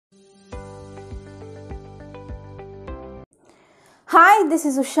Hi, this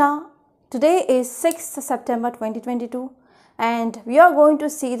is Usha. Today is 6th September 2022 and we are going to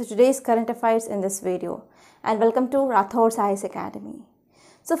see today's current affairs in this video. And welcome to Rathod's IAS Academy.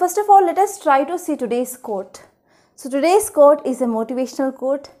 So first of all, let us try to see today's quote. So today's quote is a motivational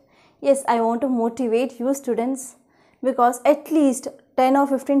quote. Yes, I want to motivate you students because at least 10 or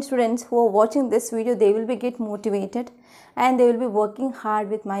 15 students who are watching this video, they will be get motivated and they will be working hard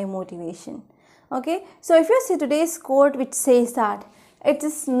with my motivation. Okay, so if you see today's quote which says that it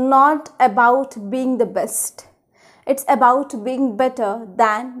is not about being the best, it's about being better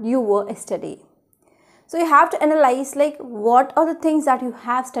than you were yesterday. So you have to analyze like what are the things that you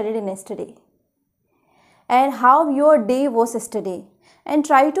have studied in yesterday and how your day was yesterday and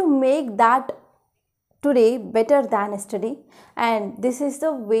try to make that today better than yesterday, and this is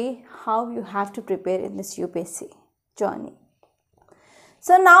the way how you have to prepare in this UPSC journey.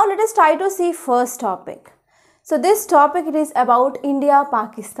 So now let us try to see first topic. So this topic it is about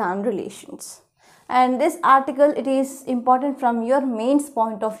India-Pakistan relations, and this article it is important from your mains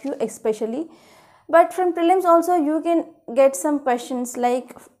point of view especially, but from prelims also you can get some questions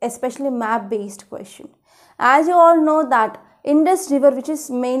like especially map based question. As you all know that Indus river, which is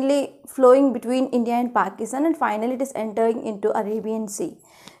mainly flowing between India and Pakistan, and finally it is entering into Arabian Sea.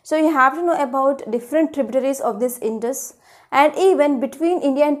 So you have to know about different tributaries of this Indus, and even between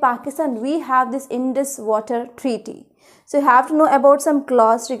India and Pakistan we have this Indus Water Treaty. So you have to know about some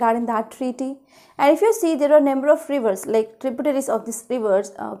clause regarding that treaty. And if you see, there are a number of rivers like tributaries of these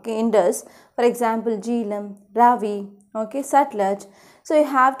rivers, okay, Indus, for example Jhelum, Ravi, okay, Satluj. So you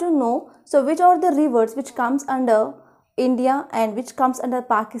have to know so which are the rivers which comes under India and which comes under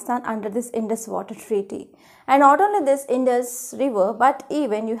Pakistan under this Indus Water Treaty. And not only this Indus river, but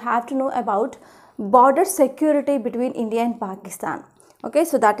even you have to know about border security between India and Pakistan. Okay,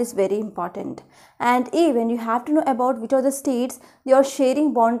 so that is very important. And even you have to know about which are the states they are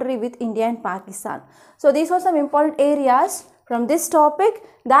sharing boundary with India and Pakistan. So these are some important areas from this topic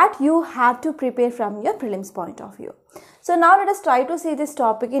that you have to prepare from your prelims point of view. So now let us try to see this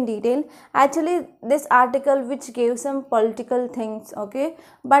topic in detail. Actually this article which gave some political things, okay,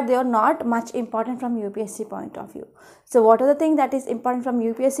 but they are not much important from UPSC point of view. So what are the things that is important from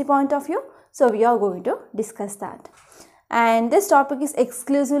UPSC point of view? So we are going to discuss that. And this topic is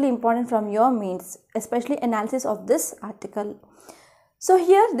exclusively important from your mains, especially analysis of this article. So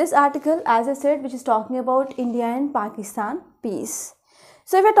here this article, as I said, which is talking about India and Pakistan peace.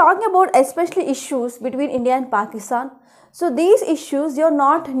 So if we are talking about especially issues between India and Pakistan, so these issues they are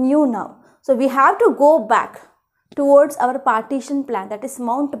not new now. So we have to go back towards our partition plan, that is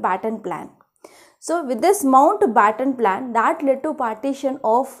Mountbatten plan. So with this Mountbatten plan, that led to partition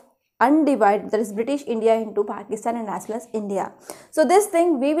of undivided, that is British India, into Pakistan and as well as India. So this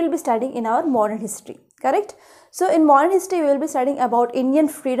thing we will be studying in our modern history, correct? So in modern history we will be studying about Indian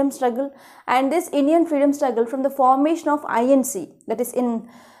freedom struggle, and this Indian freedom struggle from the formation of INC, that is in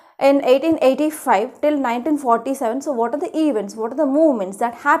 1885 till 1947. So what are the events, what are the movements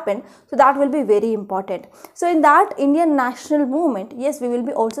that happened? So that will be very important. So in that Indian national movement, yes, we will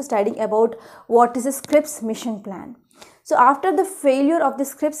be also studying about what is the Scripps mission plan. So after the failure of the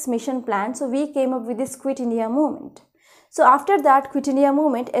Scripps mission plan, so we came up with this Quit India movement. So after that Quit India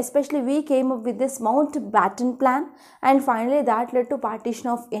movement, especially we came up with this Mountbatten plan, and finally that led to partition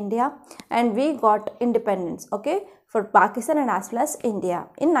of India and we got independence, okay, for Pakistan and as well as India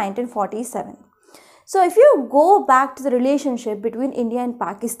in 1947. So if you go back to the relationship between India and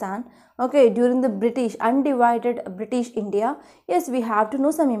Pakistan, okay, during the British, undivided British India, yes, we have to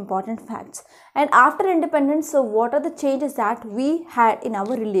know some important facts. And after independence, so what are the changes that we had in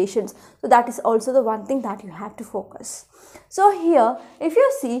our relations? So that is also the one thing that you have to focus. So here, if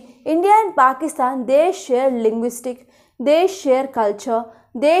you see, India and Pakistan, they share linguistic, they share culture,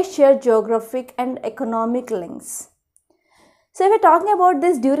 they share geographic and economic links. So if we are talking about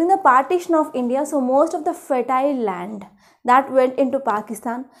this during the partition of India, so most of the fertile land that went into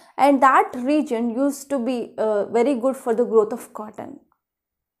Pakistan, and that region used to be very good for the growth of cotton.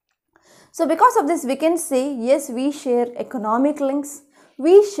 So because of this we can say yes, we share economic links,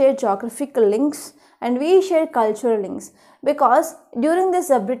 we share geographical links, and we share cultural links, because during this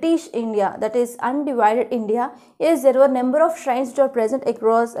British India, that is undivided India, yes, there were a number of shrines which are present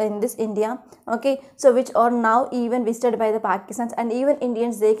across in this India, okay, so which are now even visited by the Pakistans, and even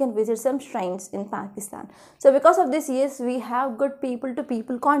Indians, they can visit some shrines in Pakistan. So because of this, yes, we have good people to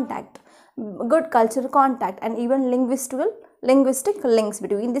people contact, good cultural contact, and even linguistic links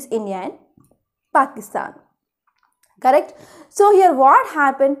between this India and Pakistan. Correct? So here what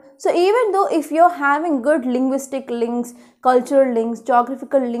happened? So even though if you're having good linguistic links, cultural links,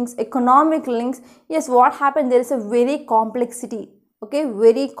 geographical links, economic links, yes, what happened? There is a very complexity okay,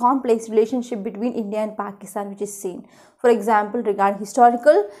 very complex relationship between India and Pakistan which is seen. For example, regarding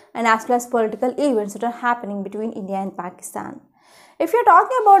historical and as well as political events that are happening between India and Pakistan. If you're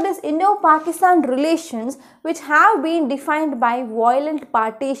talking about this Indo-Pakistan relations which have been defined by violent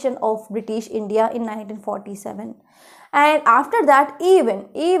partition of British India in 1947, and after that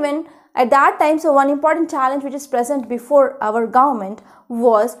even at that time, so one important challenge which is present before our government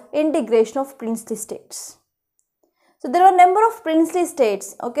was integration of princely states. So there were a number of princely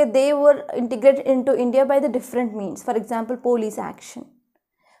states, okay, they were integrated into India by the different means. For example, police action.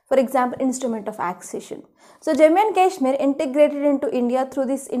 For example, instrument of accession. So Jammu and Kashmir integrated into India through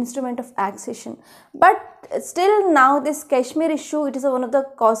this instrument of accession. But still now this Kashmir issue, it is one of the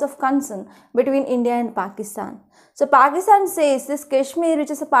cause of concern between India and Pakistan. So Pakistan says this Kashmir which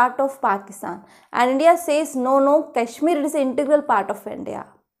is a part of Pakistan, and India says no, Kashmir it is an integral part of India.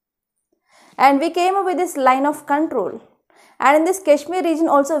 And we came up with this line of control. And in this Kashmir region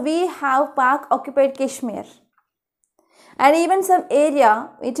also we have Pak occupied Kashmir. And even some area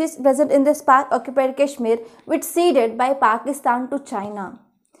which is present in this Pak occupied Kashmir which ceded by Pakistan to China.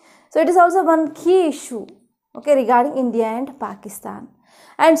 So it is also one key issue, okay, regarding India and Pakistan.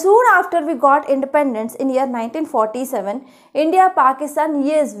 And soon after we got independence in year 1947, India, Pakistan,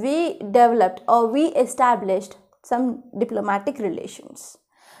 yes, we developed or we established some diplomatic relations.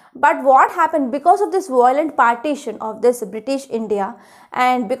 But what happened because of this violent partition of this British India,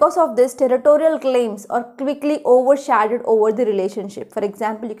 and because of this territorial claims are quickly overshadowed over the relationship. For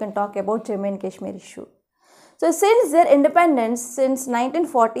example, you can talk about Jammu and Kashmir issue. So since their independence, since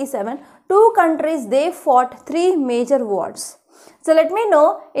 1947, two countries they fought three major wars. So let me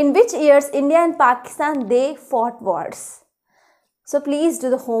know in which years India and Pakistan they fought wars. So please do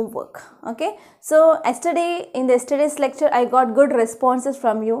the homework, okay. So in yesterday's lecture I got good responses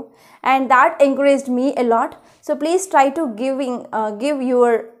from you, and that encouraged me a lot. So please try to give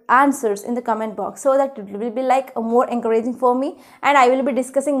your answers in the comment box, so that it will be like more encouraging for me, and I will be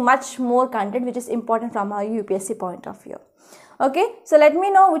discussing much more content which is important from our UPSC point of view. Okay, so let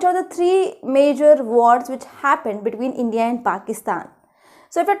me know which are the three major wars which happened between India and Pakistan.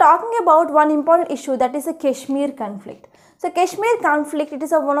 So if you're talking about one important issue, that is the Kashmir conflict. So Kashmir conflict, it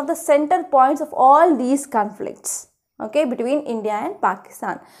is one of the center points of all these conflicts, okay, between India and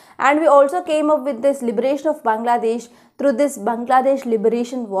Pakistan. And we also came up with this liberation of Bangladesh through this Bangladesh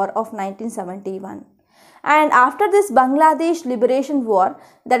Liberation War of 1971. And after this Bangladesh Liberation War,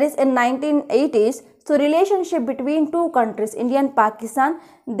 that is in 1980s, so relationship between two countries, India and Pakistan,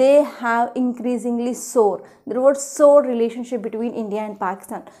 they have increasingly soared. There was soared relationship between India and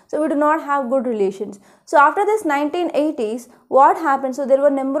Pakistan. So we do not have good relations. So after this 1980s, what happened? So there were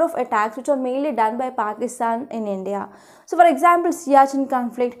a number of attacks which were mainly done by Pakistan in India. So for example, Siachen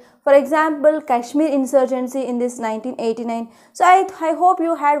conflict, for example, Kashmir insurgency in this 1989. So I hope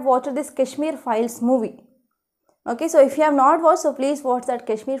you had watched this Kashmir Files movie. Okay, so if you have not watched, so please watch that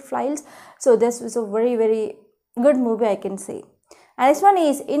Kashmir Files. So this was a very good movie, I can say. And this one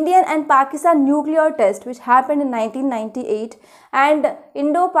is Indian and Pakistan nuclear test which happened in 1998, and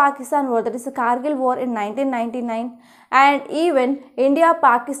Indo-Pakistan war, that is the Kargil war in 1999, and even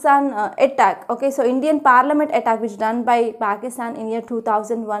India-Pakistan attack, okay, so Indian Parliament attack which done by Pakistan in year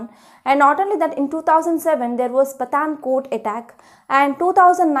 2001. And not only that, in 2007 there was Pathankot attack, and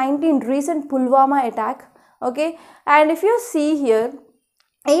 2019 recent Pulwama attack. Okay, and if you see here,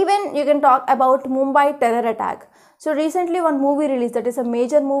 even you can talk about Mumbai terror attack. So recently one movie released, that is a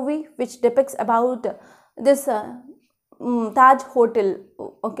major movie which depicts about this Taj Hotel,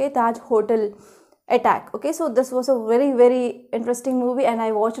 okay, Taj Hotel attack. Okay, so this was a very interesting movie, and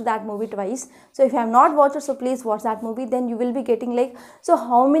I watched that movie twice. So if you have not watched it, so please watch that movie, then you will be getting like, so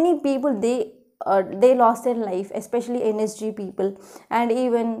how many people they lost their life, especially NSG people, and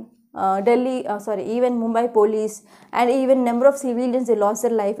even even Mumbai police, and even number of civilians they lost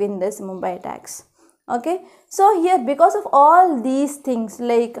their life in this Mumbai attacks. Okay, so here because of all these things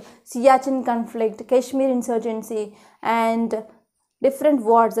like Siachen conflict, Kashmir insurgency, and different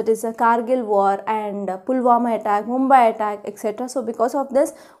wars, that is a Kargil war and Pulwama attack, Mumbai attack, etc. So because of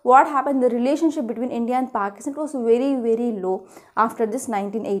this, what happened, the relationship between India and Pakistan was very low after this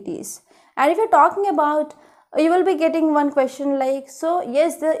 1980s. And if you're talking about, you will be getting one question like, so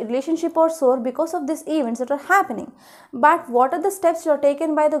yes, the relationship was sore because of these events that are happening, but what are the steps you are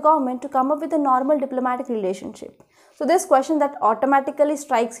taken by the government to come up with a normal diplomatic relationship? So this question that automatically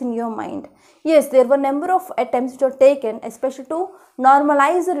strikes in your mind. Yes, there were a number of attempts which were taken, especially to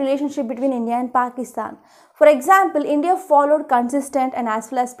normalize the relationship between India and Pakistan. For example, India followed consistent and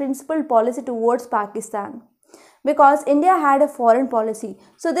as well as principled policy towards Pakistan. because India had a foreign policy.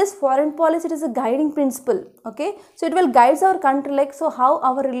 So this foreign policy is a guiding principle, okay. So it will guide our country, like, so how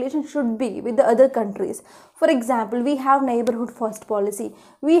our relation should be with the other countries. For example, we have neighborhood first policy,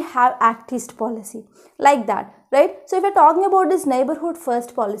 we have Act East policy, like that, right? So if we're talking about this neighborhood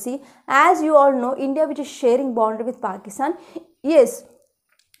first policy, as you all know, India, which is sharing boundary with Pakistan, yes,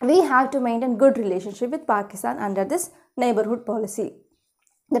 we have to maintain good relationship with Pakistan under this neighborhood policy.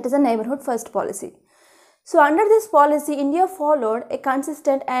 That is a neighborhood first policy. So under this policy, India followed a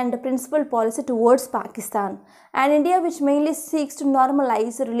consistent and principled policy towards Pakistan, and India, which mainly seeks to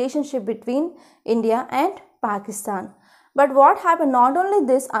normalize the relationship between India and Pakistan. But what happened, not only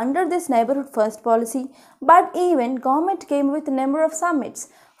this, under this neighborhood first policy, but even government came with a number of summits.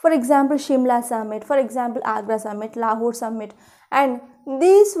 For example, Shimla summit, for example, Agra summit, Lahore summit, and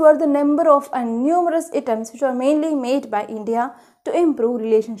these were the number of and numerous attempts which were mainly made by India to improve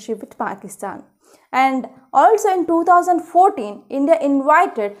relationship with Pakistan. And also in 2014, India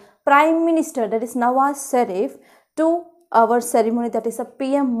invited Prime Minister, that is Nawaz Sharif, to our ceremony, that is a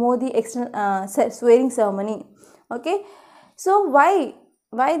PM Modi swearing ceremony. Okay, so why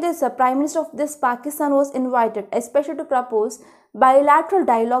this Prime Minister of this Pakistan was invited, especially to propose bilateral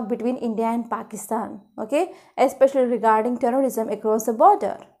dialogue between India and Pakistan, okay, especially regarding terrorism across the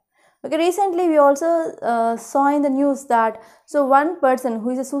border. Okay, recently we also saw in the news that so one person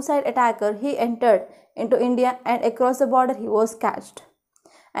who is a suicide attacker, he entered into India and across the border he was catched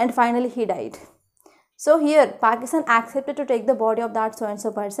and finally he died. So here Pakistan accepted to take the body of that so and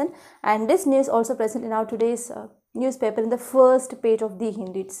so person, and this news also present in our today's newspaper in the first page of the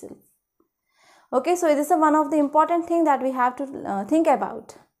Hindu itself. Okay, so this is one of the important thing that we have to think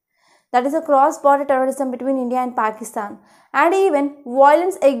about. That is a cross-border terrorism between India and Pakistan, and even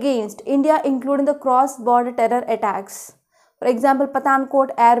violence against India, including the cross-border terror attacks. For example, Pathankot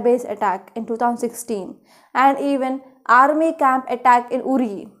air base attack in 2016, and even army camp attack in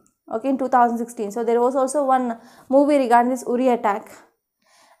Uri, okay, in 2016. So there was also one movie regarding this Uri attack.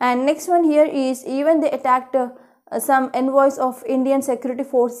 And next one here is even they attacked some envoys of Indian security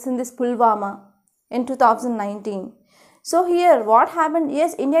forces in this Pulwama in 2019. So here what happened,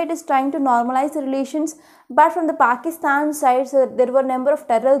 yes, India is trying to normalize the relations, but from the Pakistan side, so there were a number of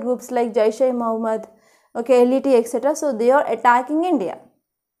terror groups like Jaish-e-Mohammed, okay, LET, etc. So they are attacking India.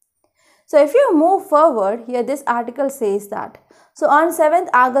 So if you move forward, here this article says that, so on 7th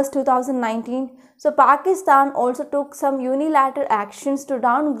August 2019, so Pakistan also took some unilateral actions to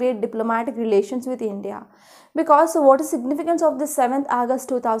downgrade diplomatic relations with India. Because so what is the significance of this 7th August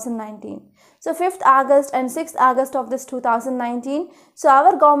 2019? So 5th August and 6th August of this 2019, so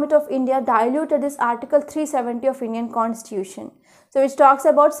our government of India diluted this Article 370 of Indian Constitution, so which talks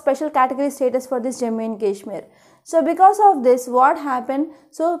about special category status for this Jammu and Kashmir. So because of this, what happened,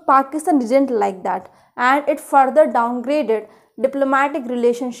 so Pakistan didn't like that and it further downgraded diplomatic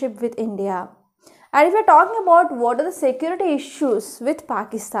relationship with India. And if we are talking about what are the security issues with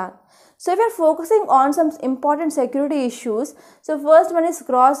Pakistan, so if we are focusing on some important security issues, so first one is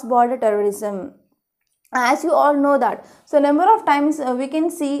cross-border terrorism. As you all know that, so number of times we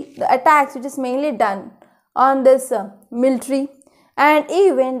can see the attacks which is mainly done on this military, and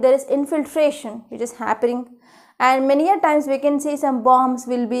even there is infiltration which is happening, and many a times we can see some bombs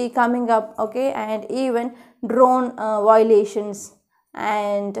will be coming up, okay, and even drone violations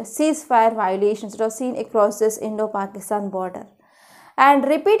and ceasefire violations that are seen across this Indo-Pakistan border. And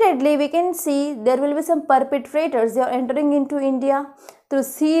repeatedly we can see there will be some perpetrators, they are entering into India through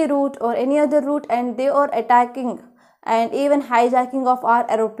sea route or any other route, and they are attacking and even hijacking of our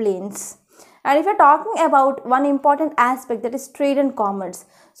aeroplanes. And if you are talking about one important aspect, that is trade and commerce.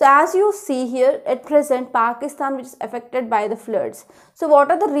 So as you see here at present, Pakistan which is affected by the floods. So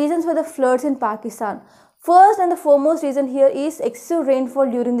what are the reasons for the floods in Pakistan? First and the foremost reason here is excessive rainfall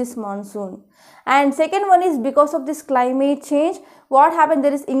during this monsoon. And second one is because of this climate change, what happened,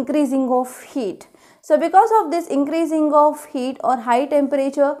 there is increasing of heat. So because of this increasing of heat or high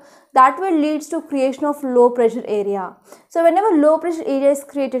temperature, that will leads to creation of low pressure area. So whenever low pressure area is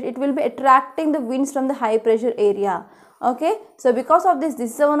created, it will be attracting the winds from the high pressure area. Okay, so because of this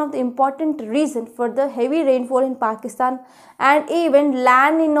is one of the important reason for the heavy rainfall in Pakistan, and even La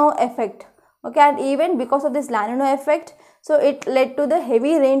Nina effect. Okay, and even because of this La Nina effect, so it led to the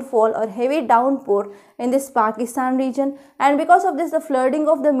heavy rainfall or heavy downpour in this Pakistan region, and because of this the flooding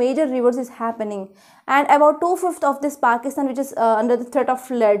of the major rivers is happening, and about 2/5 of this Pakistan which is under the threat of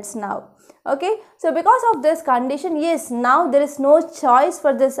floods now. Okay, so because of this condition, yes, now there is no choice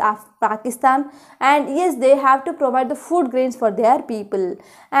for this Pakistan, and yes, they have to provide the food grains for their people,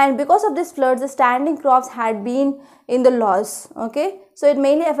 and because of this floods the standing crops had been in the loss. Okay, so it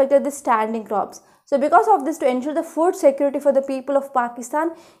mainly affected the standing crops. So because of this, to ensure the food security for the people of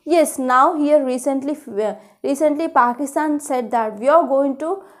Pakistan, yes, now here recently Pakistan said that we are going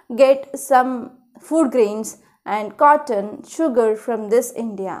to get some food grains and cotton, sugar from this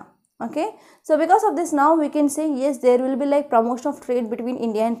India. Okay, so because of this, now we can say yes, there will be like promotion of trade between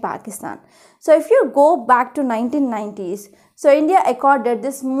India and Pakistan. So if you go back to 1990s, so India accorded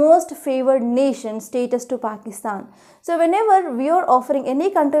this most favored nation status to Pakistan. So whenever we are offering,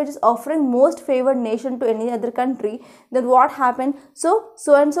 any country is offering most favored nation to any other country, then what happened? So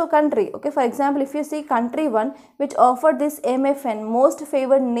and so country, okay, for example, if you see country 1 which offered this MFN, most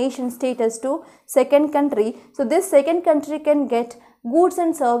favored nation status, to second country, so this second country can get goods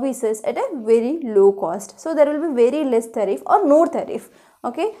and services at a very low cost. So there will be very less tariff or no tariff.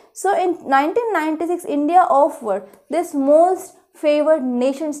 Okay, so in 1996 India offered this most favored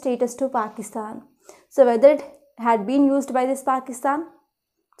nation status to Pakistan. So whether it had been used by this Pakistan?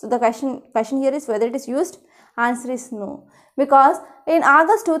 So the question here is whether it is used. Answer is no, because in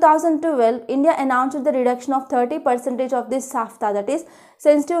August 2012 India announced the reduction of 30% of this SAFTA, that is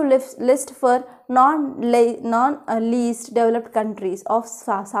sensitive list for non-least developed countries of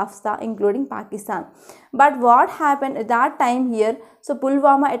SAFTA, including Pakistan. But what happened at that time here? So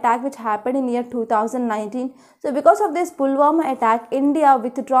Pulwama attack which happened in year 2019. So because of this Pulwama attack, India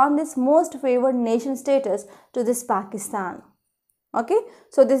withdrawn this most favored nation status to this Pakistan. Okay,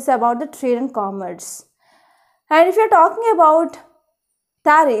 so this is about the trade and commerce. And if you are talking about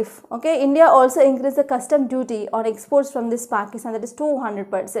tariff, okay, India also increased the custom duty on exports from this Pakistan, that is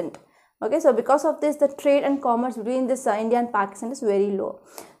 200%. Okay, so because of this, the trade and commerce between this India and Pakistan is very low.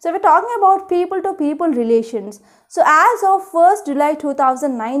 So we are talking about people to people relations. So as of 1st July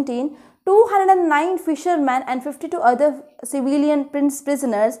 2019, 209 fishermen and 52 other civilian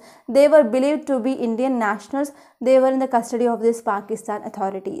prisoners, they were believed to be Indian nationals. They were in the custody of these Pakistan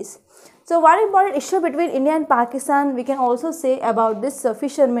authorities. So one important issue between India and Pakistan we can also say about this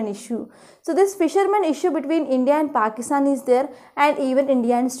fishermen issue. So this fishermen issue between India and Pakistan is there, and even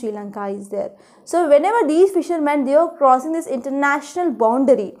India and Sri Lanka is there. So whenever these fishermen, they are crossing this international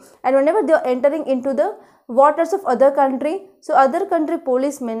boundary, and whenever they are entering into the waters of other country, so other country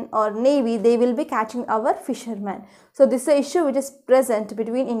policemen or navy, they will be catching our fishermen. So this is an issue which is present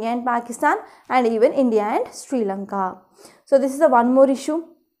between India and Pakistan, and even India and Sri Lanka. So this is the one more issue.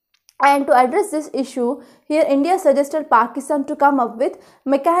 And to address this issue, here India suggested Pakistan to come up with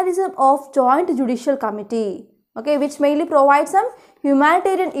mechanism of joint judicial committee, okay, which mainly provides some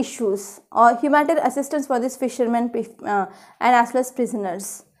humanitarian issues or humanitarian assistance for these fishermen and as well as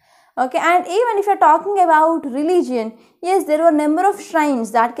prisoners. Okay, and even if you are talking about religion, yes, there were a number of shrines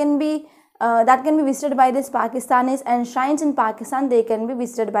that can be visited by these Pakistanis, and shrines in Pakistan, they can be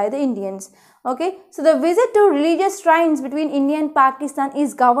visited by the Indians. Okay, so the visit to religious shrines between India and Pakistan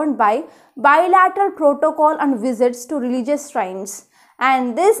is governed by bilateral protocol on visits to religious shrines,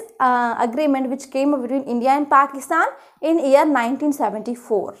 and this agreement which came up between India and Pakistan in year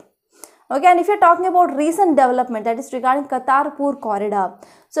 1974. Okay, and if you are talking about recent development, that is regarding Kartarpur corridor.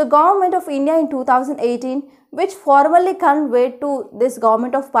 So government of India in 2018, which formally conveyed to this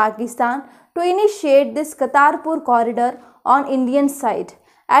government of Pakistan to initiate this Kartarpur corridor on Indian side,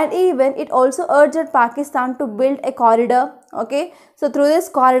 and even it also urged Pakistan to build a corridor. Okay, so through this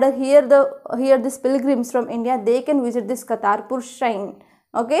corridor, here these pilgrims from India, they can visit this Kartarpur shrine,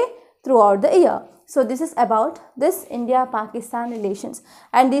 okay, throughout the year. So this is about this India-Pakistan relations,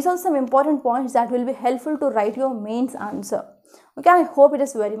 and these are some important points that will be helpful to write your mains answer. Okay, I hope it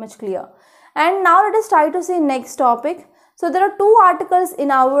is very much clear. And now let us try to see next topic. So there are two articles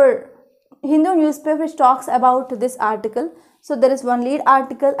in our Hindu newspaper which talks about this article. So there is one lead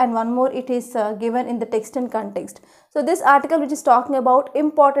article and one more it is given in the text and context. So this article which is talking about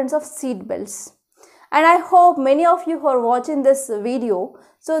importance of seat belts. And I hope many of you who are watching this video,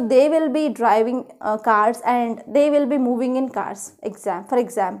 so they will be driving cars and they will be moving in cars, for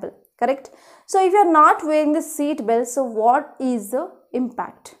example, correct? So if you are not wearing the seat belt, so what is the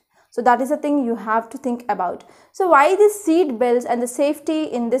impact? So that is the thing you have to think about. So why these seat belts and the safety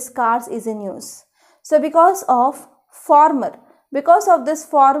in these cars is in use? So because of this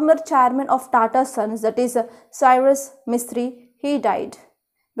former chairman of Tata Sons, that is Cyrus Mistry, he died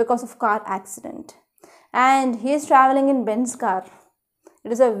because of car accident. And he is traveling in Benz car.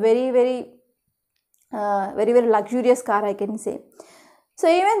 It is a very luxurious car, I can say. So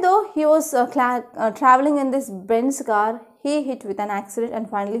even though he was traveling in this Benz car, he hit with an accident and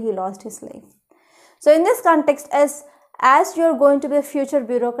finally he lost his life. So in this context, as you are going to be the future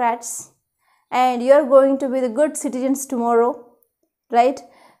bureaucrats and you are going to be the good citizens tomorrow, right?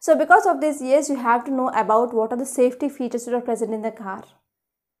 So because of this, yes, you have to know about what are the safety features that are present in the car.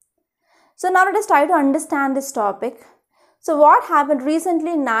 So now let us try to understand this topic. So what happened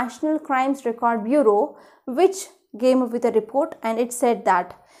recently, National Crimes Record Bureau, which came up with a report, and it said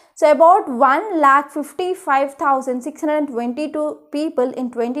that so about 1,55,622 people in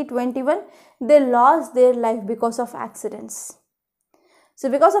 2021, they lost their life because of accidents. So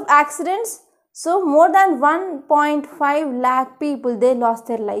because of accidents, so more than 1.5 lakh people, they lost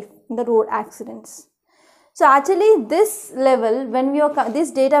their life in the road accidents. So actually this level, when we are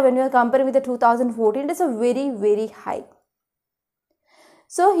this data, when we are comparing with the 2014, it is a very high.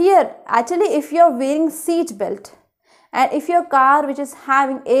 So here actually if you are wearing seat belt and if your car which is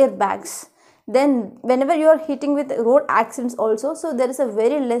having airbags, then whenever you are hitting with road accidents also, so there is a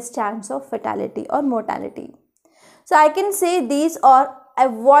very less chance of fatality or mortality. So I can say these are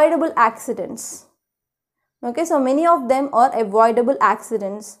avoidable accidents. Okay, so many of them are avoidable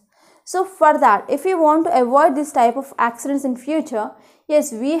accidents. So for that, if we want to avoid this type of accidents in future,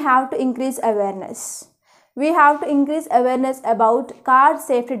 yes, we have to increase awareness. We have to increase awareness about car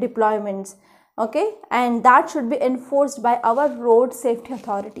safety deployments. Okay, and that should be enforced by our road safety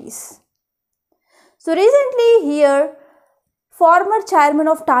authorities. So recently here, former chairman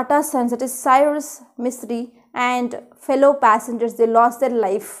of Tata Sons, that is Cyrus Mistry, and fellow passengers, they lost their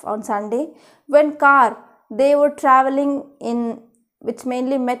life on Sunday when car they were traveling in, which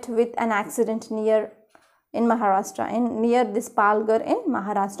mainly met with an accident near in Maharashtra, near this Palghar in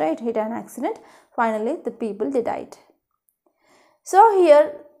Maharashtra. It hit an accident. Finally, the people, they died. So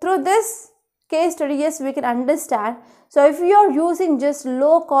here, through this case study, yes, we can understand. So if you are using just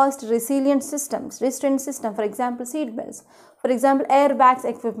low cost resilient systems, restraint system, for example seat belts, for example airbags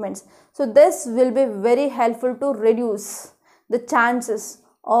equipments, so this will be very helpful to reduce the chances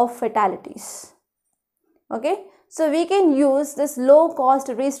of fatalities. Okay, so we can use this low cost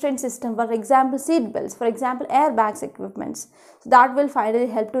restraint system, for example seat belts, for example airbags equipments. So that will finally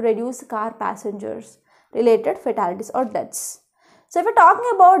help to reduce car passengers related fatalities or deaths. So if we're talking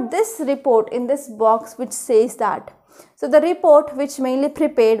about this report in this box which says that, so the report which mainly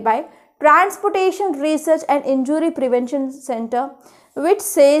prepared by Transportation Research and Injury Prevention Center, which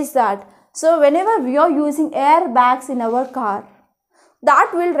says that so whenever we are using airbags in our car,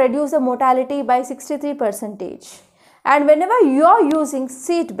 that will reduce the mortality by 63%. And whenever you are using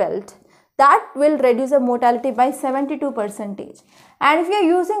seat belt, that will reduce the mortality by 72%. And if you are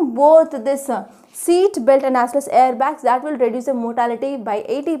using both this seat belt and as well as airbags, that will reduce the mortality by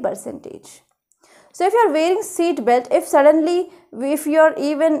 80%. So if you are wearing seat belt, if suddenly if you are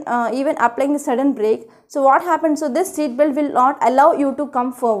even applying the sudden brake, so what happens? So this seat belt will not allow you to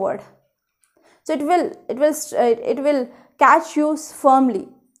come forward. So it will catch you firmly,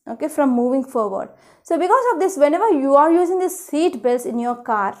 okay, from moving forward. So because of this, whenever you are using the seat belts in your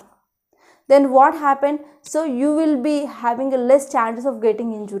car, then what happened? So you will be having a less chances of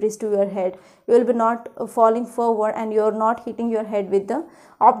getting injuries to your head. You will be not falling forward and you are not hitting your head with the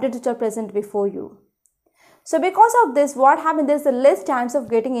objects which are present before you. So because of this, what happened? There is a less chance of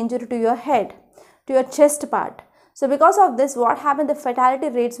getting injury to your head, to your chest part. So because of this, what happened? The fatality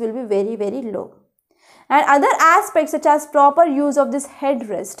rates will be very low. And other aspects such as proper use of this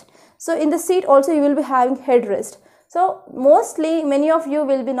headrest. So in the seat also you will be having headrest. So mostly many of you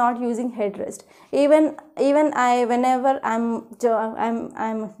will be not using headrest. Even I, whenever I'm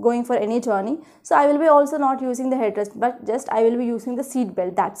going for any journey, so I will be also not using the headrest, but just I will be using the seat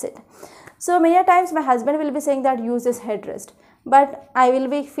belt. That's it. So many times my husband will be saying that use this headrest, but I will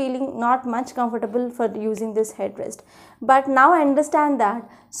be feeling not much comfortable for using this headrest. But now I understand that.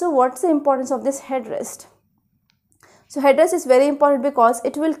 So what's the importance of this headrest? So headrest is very important because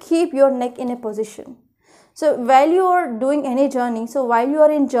it will keep your neck in a position. So while you are doing any journey, so while you are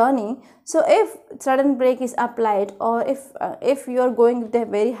in journey, so if sudden brake is applied or if you are going with a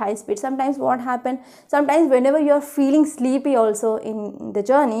very high speed, sometimes what happens? Sometimes whenever you are feeling sleepy also in the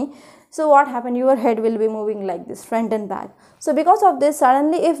journey, so what happens? Your head will be moving like this, front and back. So because of this,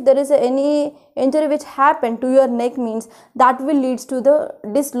 suddenly if there is any injury which happened to your neck, means that will leads to the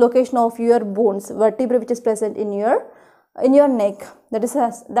dislocation of your bones, vertebrae which is present in your neck.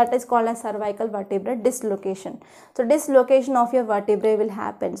 That is called as cervical vertebra dislocation. So dislocation of your vertebrae will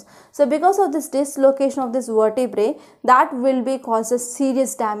happen. So because of this dislocation of this vertebrae, that will be causes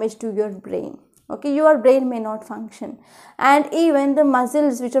serious damage to your brain. Okay, your brain may not function, and even the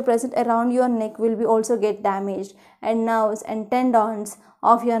muscles which are present around your neck will be also get damaged, and nerves and tendons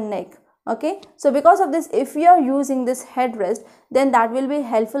of your neck. Okay, so because of this, if you are using this headrest, then that will be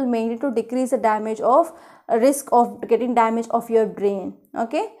helpful mainly to decrease the damage of risk of getting damage of your brain.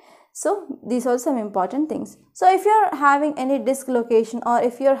 Okay, so these are some important things. So if you are having any dislocation or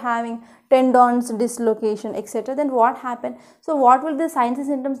if you are having tendons dislocation, etc. Then what happened? So what will be the signs and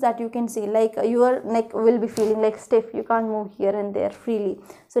symptoms that you can see? Like your neck will be feeling like stiff, you can't move here and there freely,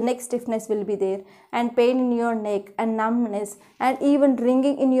 so neck stiffness will be there, and pain in your neck and numbness, and even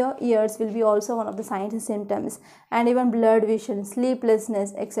ringing in your ears will be also one of the signs and symptoms, and even blurred vision,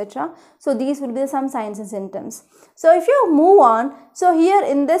 sleeplessness, etc. So these will be some signs and symptoms. So if you move on, so here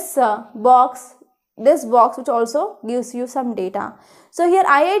in this box which also gives you some data. So here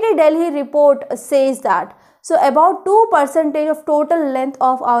IIT Delhi report says that so about 2% of total length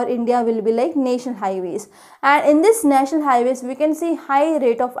of our India will be like national highways, and in this national highways we can see high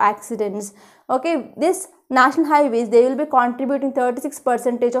rate of accidents. Okay, this national highways, they will be contributing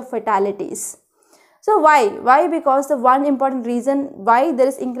 36% of fatalities. So why? Because the one important reason why there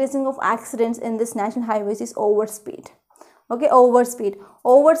is increasing of accidents in this national highways is overspeed. Okay, overspeed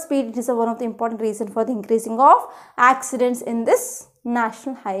it is one of the important reason for the increasing of accidents in this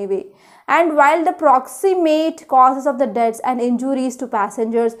national highway. And while the proximate causes of the deaths and injuries to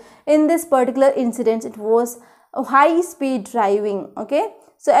passengers in this particular incident, it was high speed driving. Okay,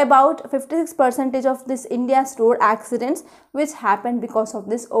 so about 56% of this India's road accidents which happened because of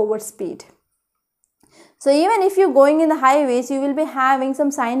this overspeed. So even if you're going in the highways, you will be having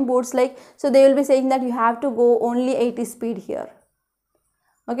some signboards like, so they will be saying that you have to go only 80 speed here.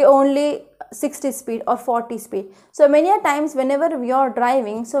 Okay, only 60 speed or 40 speed. So many a times whenever we are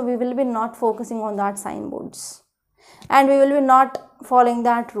driving, so we will be not focusing on that signboards, and we will be not following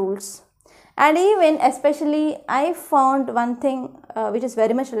that rules. And even especially I found one thing which is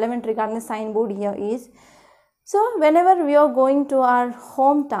very much relevant regarding the signboard here is, so whenever we are going to our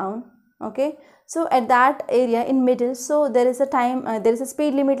hometown, okay, so at that area in middle, so there is a time, there is a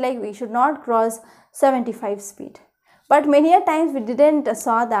speed limit, like we should not cross 75 speed. But many a times we didn't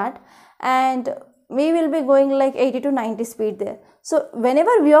saw that, and we will be going like 80 to 90 speed there. So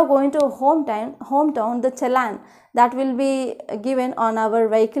whenever we are going to hometown, the challan that will be given on our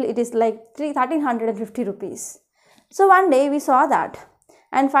vehicle, it is like 1350 rupees. So one day we saw that,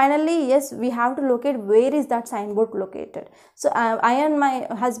 and finally, yes, we have to locate where is that signboard located. So I and my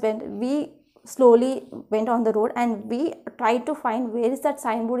husband, we slowly went on the road and we tried to find where is that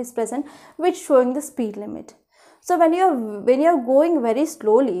signboard is present which showing the speed limit. So when you're going very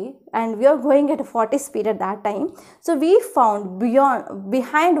slowly, and we are going at a 40 speed at that time, so we found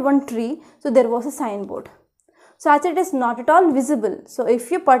behind one tree, so there was a signboard. So as it is not at all visible, so if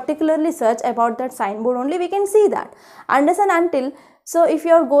you particularly search about that signboard only, we can see that. Unless and until, so if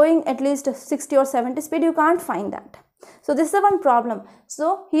you are going at least 60 or 70 speed, you can't find that. So this is the one problem.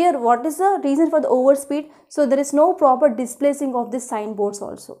 So here, what is the reason for the overspeed? So there is no proper displacing of these signboards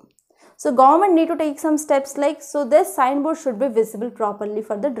also. So government need to take some steps like, so this signboard should be visible properly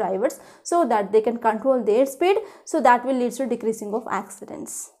for the drivers so that they can control their speed. So that will lead to decreasing of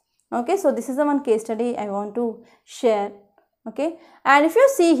accidents. Okay, so this is the one case study I want to share. Okay, and if you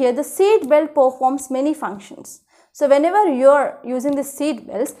see here, the seat belt performs many functions. So whenever you are using the seat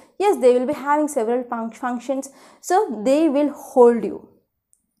belts, yes, they will be having several functions. So they will hold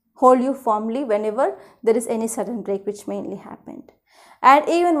you firmly whenever there is any sudden brake which mainly happened. And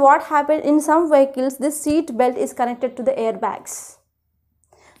even what happened in some vehicles, this seat belt is connected to the airbags.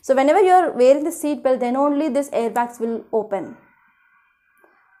 So whenever you are wearing the seat belt, then only this airbags will open.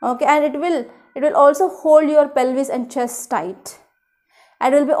 Okay, and it will also hold your pelvis and chest tight.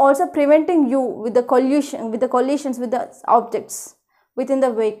 And will be also preventing you with the collisions with the objects within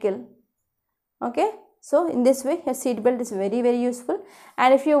the vehicle. Okay, so in this way, your seat belt is very, very useful.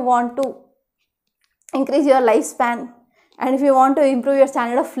 And if you want to increase your lifespan, and if you want to improve your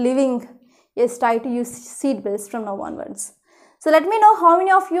standard of living, yes, try to use seat belts from now onwards. So let me know how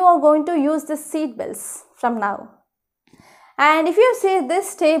many of you are going to use this seat belts from now. And if you see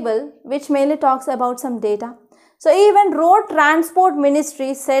this table, which mainly talks about some data. So even Road Transport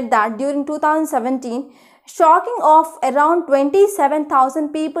Ministry said that during 2017, shocking of around 27,000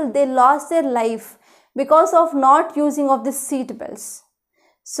 people, they lost their life because of not using of the seat belts.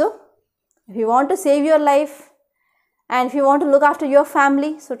 So if you want to save your life and if you want to look after your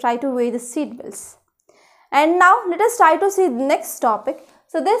family, so try to wear the seat belts. And now let us try to see the next topic.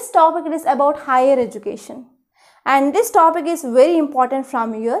 So this topic is about higher education. And this topic is very important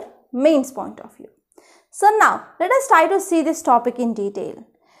from your mains point of view. So now let us try to see this topic in detail.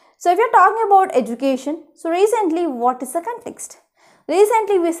 So if you're talking about education, so recently what is the context?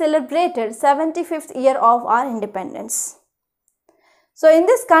 Recently we celebrated 75th year of our independence. So in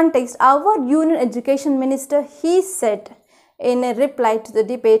this context, our Union Education Minister, he said in a reply to the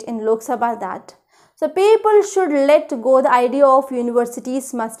debate in Lok Sabha that, So people should let go the idea of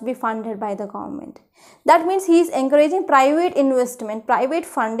universities must be funded by the government. That means he is encouraging private investment, private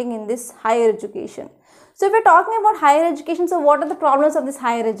funding in this higher education. So if we are talking about higher education, so what are the problems of this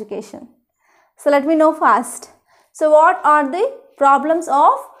higher education? So let me know first. So what are the problems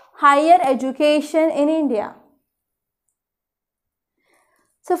of higher education in India?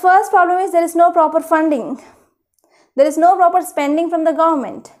 So first problem is there is no proper funding. There is no proper spending from the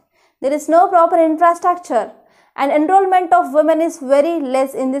government. There is no proper infrastructure, and enrollment of women is very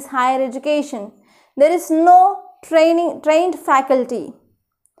less in this higher education. There is no trained faculty.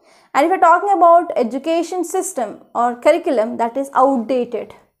 And if we are talking about education system or curriculum, that is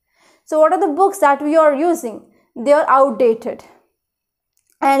outdated. So what are the books that we are using? They are outdated.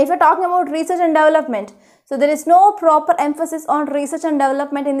 And if we are talking about research and development, so there is no proper emphasis on research and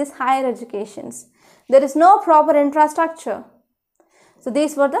development in these higher educations. There is no proper infrastructure. So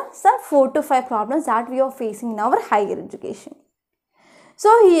these were the some 4 to 5 problems that we are facing in our higher education.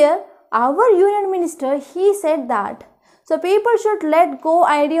 So here our union minister, he said that so people should let go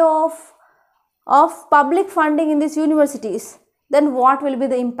idea of public funding in these universities. Then what will be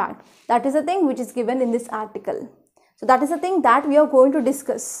the impact? That is the thing which is given in this article. So that is the thing that we are going to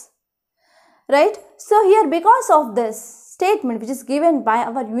discuss. Right? So here, because of this statement which is given by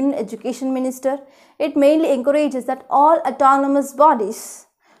our union education minister, it mainly encourages that all autonomous bodies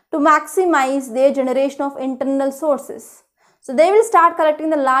to maximize their generation of internal sources. So they will start collecting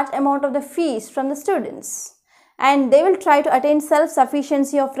the large amount of the fees from the students, and they will try to attain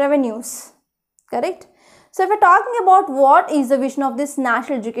self-sufficiency of revenues. Correct? So if we are talking about what is the vision of this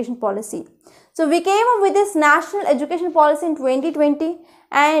national education policy. So we came up with this national education policy in 2020,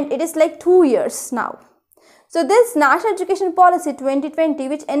 and it is like 2 years now. So this national education policy 2020,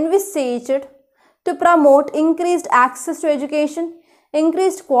 which envisaged to promote increased access to education,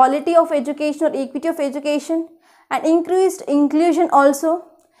 increased quality of education or equity of education, and increased inclusion also.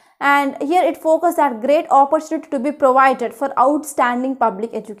 And here it focused that great opportunity to be provided for outstanding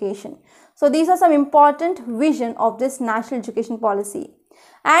public education. So these are some important vision of this national education policy.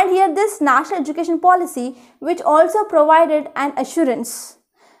 And here this national education policy, which also provided an assurance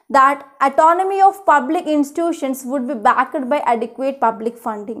that autonomy of public institutions would be backed by adequate public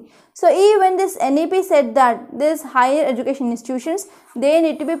funding. So even this NEP said that these higher education institutions, they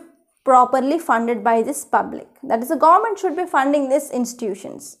need to be properly funded by this public. That is, the government should be funding these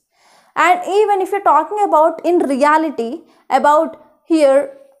institutions. And even if you're talking about in reality about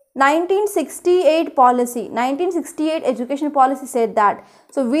here 1968 policy, 1968 education policy said that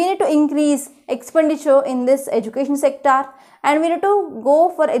so we need to increase expenditure in this education sector, and we need to go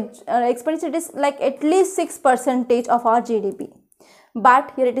for expenditure. It is like at least 6% of our GDP.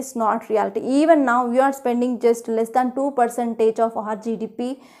 But here it is not reality. Even now we are spending just less than 2% of our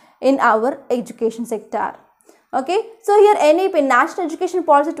GDP in our education sector. Okay, so here NEP, National Education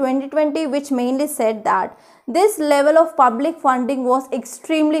Policy 2020, which mainly said that this level of public funding was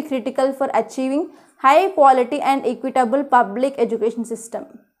extremely critical for achieving high quality and equitable public education system.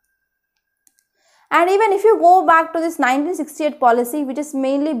 And even if you go back to this 1968 policy, which is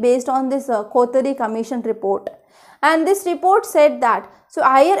mainly based on this Kothari Commission report, and this report said that so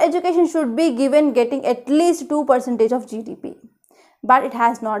higher education should be given getting at least 2% of GDP, but it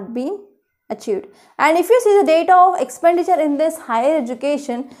has not been achieved. And if you see the data of expenditure in this higher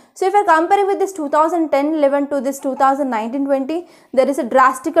education, so if I compare with this 2010-11 to this 2019-20, there is a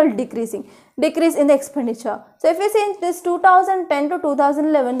drastical decrease in the expenditure. So if you see in this 2010 to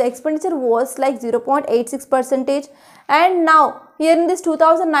 2011, the expenditure was like 0.86%, and now here in this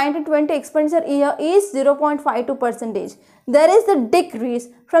 2019-20 expenditure year is 0.52%. There is the decrease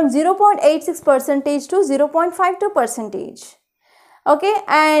from 0.86% to 0.52%. Okay,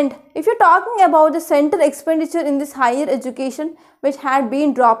 and if you're talking about the central expenditure in this higher education, which had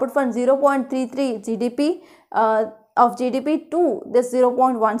been dropped from 0.33 GDP of GDP to this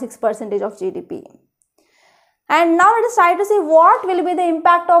 0.16% of GDP. And now let us try to see what will be the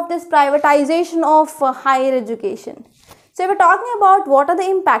impact of this privatization of higher education. So if we're talking about what are the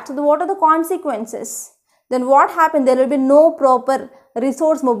impacts, what are the consequences, then what happened? There will be no proper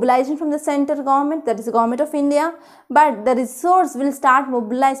resource mobilization from the central government, that is the government of India, but the resource will start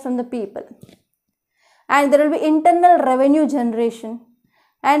mobilized from the people. And there will be internal revenue generation,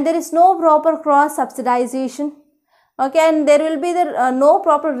 and there is no proper cross subsidization. Okay, and there will be no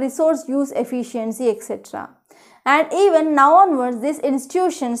proper resource use efficiency, etc. And even now onwards, these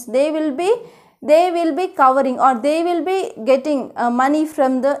institutions, they will be covering, or they will be getting money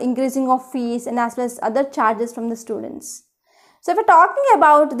from the increasing of fees and as well as other charges from the students. So if we're talking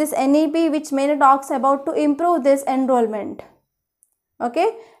about this NEP, which mainly talks about to improve this enrollment.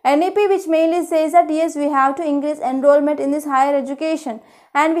 Okay, NEP, which mainly says that yes, we have to increase enrollment in this higher education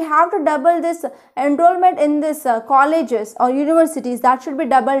and we have to double this enrollment in this colleges or universities. That should be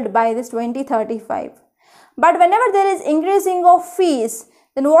doubled by this 2035. But whenever there is increasing of fees,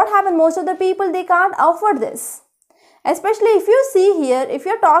 then what happens? Most of the people, they can't afford this. Especially if you see here, if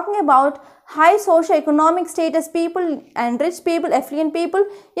you're talking about high socio-economic status people and rich people, affluent people,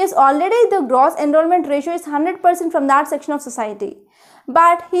 yes, already the gross enrollment ratio is 100% from that section of society.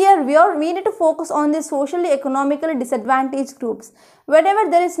 But here we need to focus on the socially economically disadvantaged groups. Whenever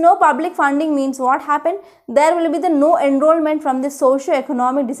there is no public funding, means what happened? There will be the no enrollment from the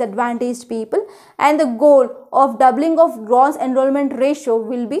socio-economic disadvantaged people, and the goal of doubling of gross enrollment ratio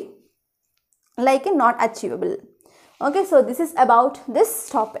will be like not achievable. Okay, so this is about this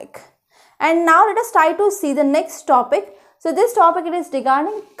topic. And now let us try to see the next topic. So this topic, it is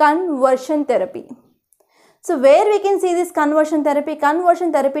regarding conversion therapy. So where we can see this conversion therapy?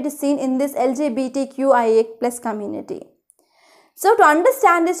 Conversion therapy is seen in this LGBTQIA plus community. So to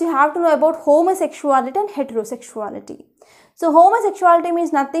understand this, you have to know about homosexuality and heterosexuality. So homosexuality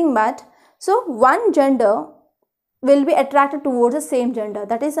means nothing but, so one gender will be attracted towards the same gender.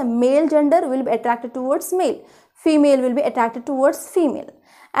 That is, a male gender will be attracted towards male. Female will be attracted towards female.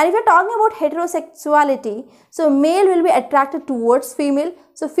 And if you are talking about heterosexuality, so male will be attracted towards female.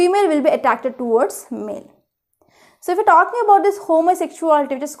 So female will be attracted towards male. So if you are talking about this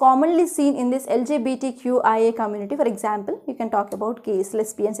homosexuality, which is commonly seen in this LGBTQIA community, for example, you can talk about gays,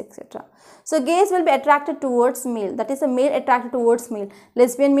 lesbians, etc. So gays will be attracted towards male. That is, a male attracted towards male.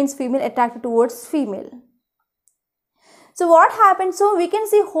 Lesbian means female attracted towards female. So what happens? So we can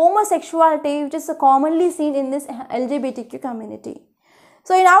see homosexuality, which is commonly seen in this LGBTQ community.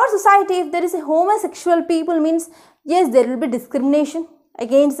 So in our society, if there is a homosexual people, means yes, there will be discrimination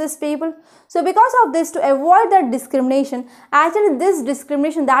against these people. So because of this, to avoid that discrimination, actually this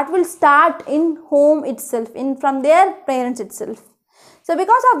discrimination that will start in home itself, from their parents itself. So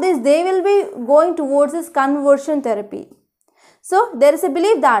because of this, they will be going towards this conversion therapy. So there is a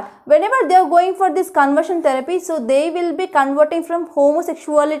belief that whenever they are going for this conversion therapy, so they will be converting from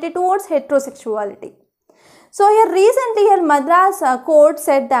homosexuality towards heterosexuality. So here recently, Madras court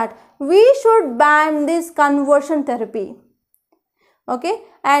said that we should ban this conversion therapy. Okay,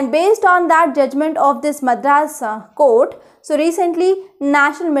 and based on that judgment of this Madras court, so recently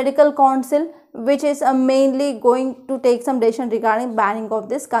National Medical Council, which is mainly going to take some decision regarding banning of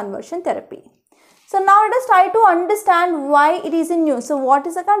this conversion therapy. So now let us try to understand why it is in news. So what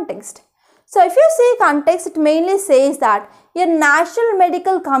is the context? So if you see context, it mainly says that a National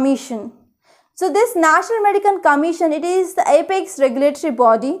Medical Commission. So this National Medical Commission, it is the apex regulatory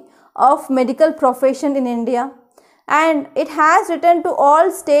body of medical profession in India, and it has written to all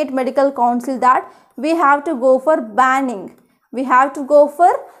state medical council that we have to go for banning. We have to go for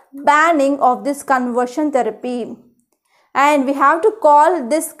banning of this conversion therapy. And we have to call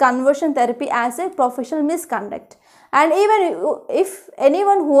this conversion therapy as a professional misconduct. And even if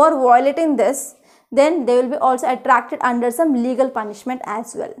anyone who are violating this, then they will be also attracted under some legal punishment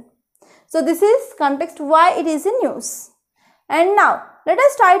as well. So this is context why it is in news. And now let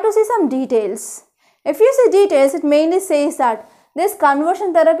us try to see some details. If you see details, it mainly says that this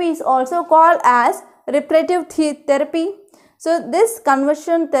conversion therapy is also called as reparative therapy. So this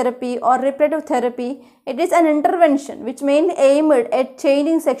conversion therapy or reparative therapy, it is an intervention which mainly aimed at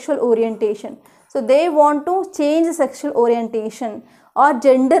changing sexual orientation. So they want to change the sexual orientation or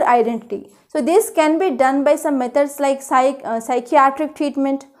gender identity. So this can be done by some methods like psychiatric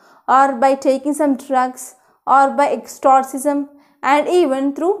treatment, or by taking some drugs, or by exorcism, and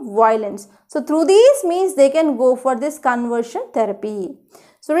even through violence. So through these means they can go for this conversion therapy.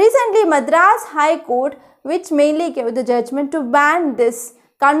 So recently Madras High Court, which mainly gave the judgment to ban this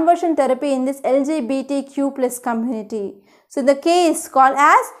conversion therapy in this LGBTQ plus community. So the case called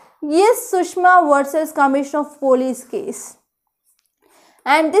as Yes Sushma versus Commissioner of Police case.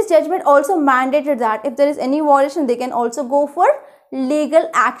 And this judgment also mandated that if there is any violation, they can also go for legal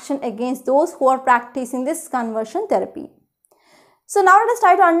action against those who are practicing this conversion therapy. So now let us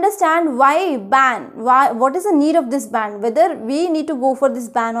try to understand why ban, what is the need of this ban, whether we need to go for this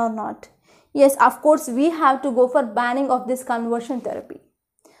ban or not. Yes, of course, we have to go for banning of this conversion therapy.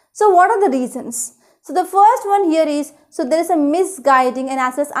 So what are the reasons? So the first one here is, so there is a misguiding and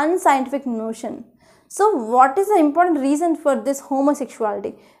as well as unscientific notion. So what is the important reason for this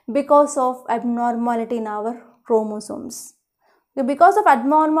homosexuality? Because of abnormality in our chromosomes. Because of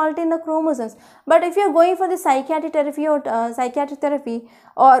abnormality in the chromosomes. But if you are going for the psychiatric therapy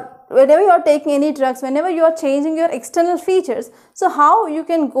or whenever you are taking any drugs, whenever you are changing your external features, so how you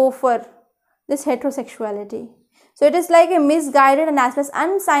can go for this heterosexuality? So it is like a misguided and as well as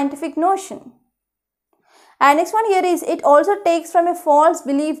unscientific notion. And next one here is, it also takes from a false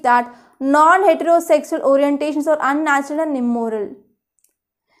belief that non-heterosexual orientations are unnatural and immoral.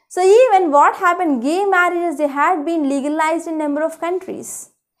 So even what happened, gay marriages, they had been legalized in number of countries.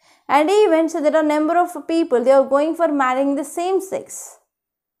 And even so there are number of people, they are going for marrying the same sex.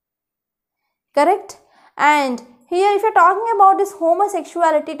 Correct? And here if you are talking about this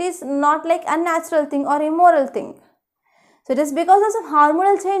homosexuality, it is not like unnatural thing or immoral thing. So it is because of some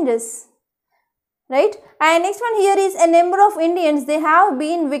hormonal changes. Right? And next one here is, a number of Indians, they have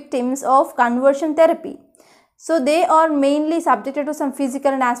been victims of conversion therapy. So they are mainly subjected to some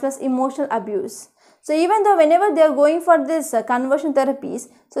physical and as well as emotional abuse. So even though whenever they are going for this conversion therapies,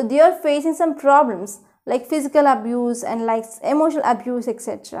 so they are facing some problems like physical abuse and like emotional abuse,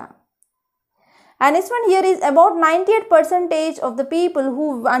 etc. And next one here is, about 98% of the people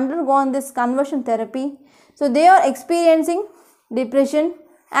who have undergone this conversion therapy, so they are experiencing depression,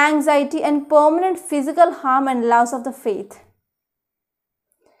 anxiety and permanent physical harm and loss of the faith.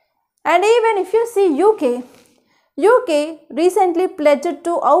 And even if you see UK recently pledged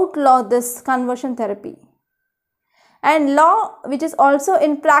to outlaw this conversion therapy. And law which is also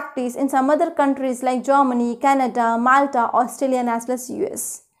in practice in some other countries like Germany, Canada, Malta, Australia and as well as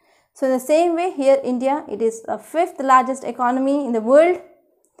US. So in the same way here India, it is the 5th largest economy in the world.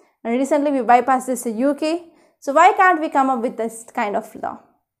 And recently we bypassed this UK. So why can't we come up with this kind of law?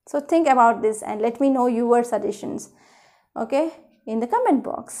 So think about this and let me know your suggestions, okay, in the comment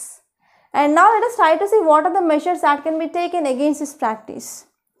box. And now let us try to see what are the measures that can be taken against this practice.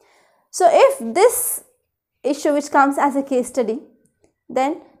 So if this issue which comes as a case study,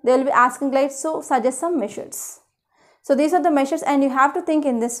 then they will be asking like, so suggest some measures. So these are the measures and you have to think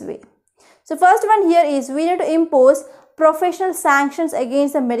in this way. So first one here is, we need to impose professional sanctions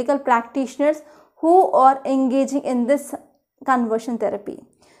against the medical practitioners who are engaging in this conversion therapy.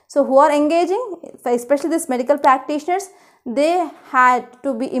 So who are engaging, especially these medical practitioners, they had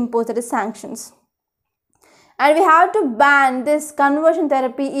to be imposed as sanctions. And we have to ban this conversion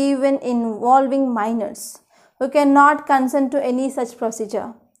therapy even involving minors who cannot consent to any such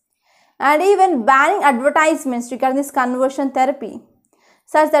procedure. And even banning advertisements regarding this conversion therapy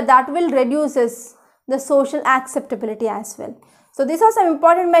such that will reduces the social acceptability as well. So these are some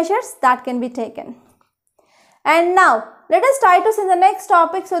important measures that can be taken. And now let us try to see the next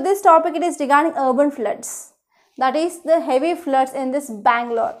topic. So this topic, it is regarding urban floods. That is the heavy floods in this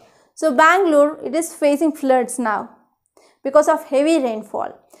Bangalore. So Bangalore, it is facing floods now because of heavy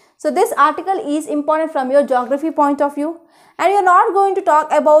rainfall. So this article is important from your geography point of view. And you are not going to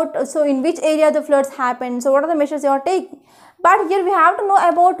talk about so in which area the floods happen. So what are the measures you are taking. But here we have to know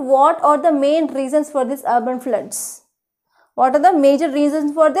about what are the main reasons for this urban floods. What are the major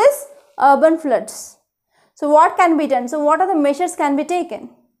reasons for this urban floods? So what can be done? So what are the measures can be taken?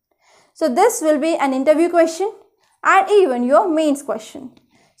 So this will be an interview question and even your mains question.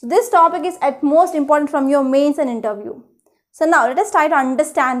 So this topic is at most important from your mains and interview. So now let us try to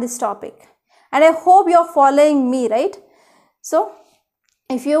understand this topic. And I hope you are following me, right? So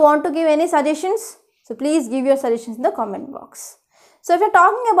if you want to give any suggestions, so please give your suggestions in the comment box. So if you are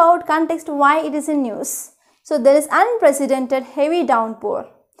talking about context, why it is in news. So there is unprecedented heavy downpour.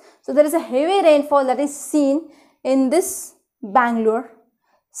 So there is a heavy rainfall that is seen in this Bangalore.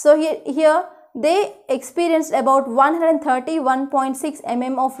 So here they experienced about 131.6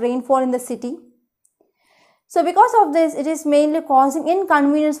 mm of rainfall in the city. So because of this, it is mainly causing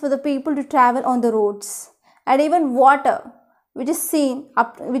inconvenience for the people to travel on the roads. And even water which is seen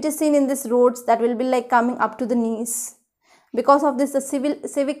in these roads, that will be like coming up to the knees. Because of this, the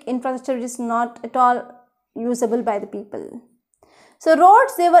civic infrastructure is not at all usable by the people. So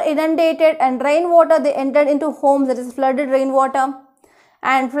roads, they were inundated and rainwater, they entered into homes, that is flooded rainwater,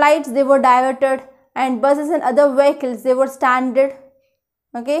 and flights, they were diverted, and buses and other vehicles, they were stranded,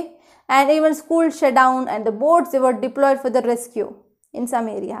 okay, and even schools shut down and the boats, they were deployed for the rescue in some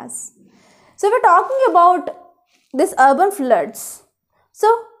areas. So we're talking about this urban floods.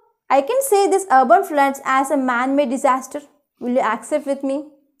 So I can say this urban floods as a man-made disaster. Will you accept with me?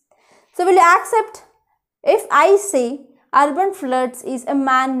 So will you accept if I say urban floods is a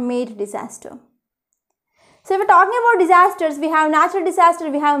man-made disaster? So if we're talking about disasters, we have natural disaster,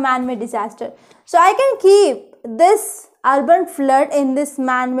 we have man-made disaster. So I can keep this urban flood in this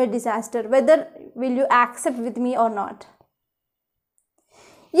man-made disaster, whether will you accept with me or not.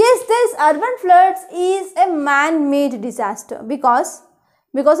 Yes, this urban floods is a man-made disaster because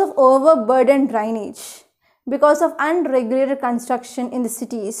of overburdened drainage, because of unregulated construction in the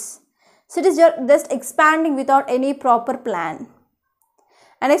cities. Cities are just expanding without any proper plan.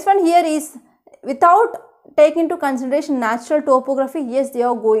 And next one here is without take into consideration natural topography, yes, they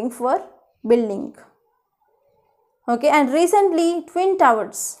are going for building. Okay, and recently twin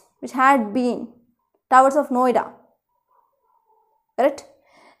towers, which had been towers of Noida, correct?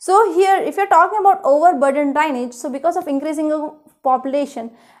 So here, if you're talking about overburdened drainage, so because of increasing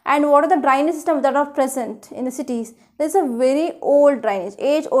population and what are the drainage systems that are present in the cities, there's a very old drainage,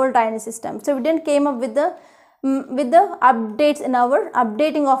 age-old drainage system. So we didn't came up with the updates in our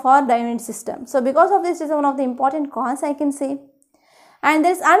updating of our drainage system. So because of this is one of the important cause, I can say. And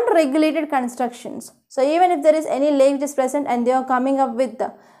there is unregulated constructions. So even if there is any lake which is present and they are coming up with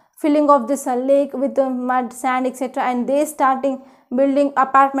the filling of this lake with the mud, sand, etc., and they starting building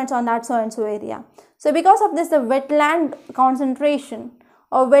apartments on that so and so area. So because of this, the wetland concentration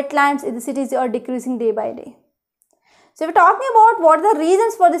or wetlands in the cities are decreasing day by day. So we're talking about what are the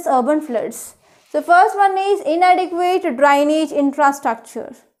reasons for this urban floods. So first one is inadequate drainage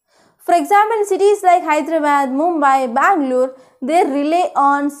infrastructure. For example, in cities like Hyderabad, Mumbai, Bangalore, they rely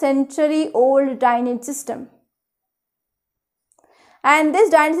on century-old drainage system. And this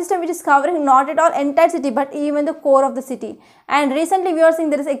drainage system which is covering not at all entire city but even the core of the city. And recently we are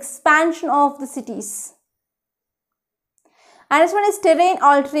seeing there is expansion of the cities. And this one is terrain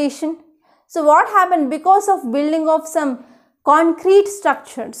alteration. So what happened because of building of some concrete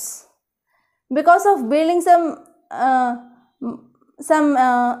structures, because of building some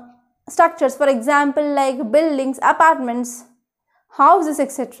structures, for example like buildings, apartments, houses,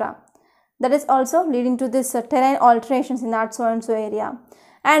 etc., that is also leading to this terrain alterations in that so and so area.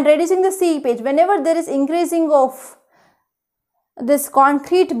 And reducing the seepage, whenever there is increasing of this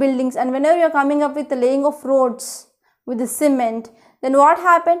concrete buildings and whenever you are coming up with the laying of roads with the cement, then what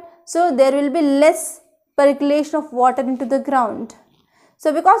happened? So there will be less percolation of water into the ground.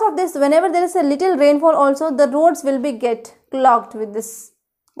 So because of this, whenever there is a little rainfall also, the roads will be get clogged with this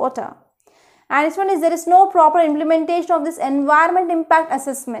water. And this one is there is no proper implementation of this environment impact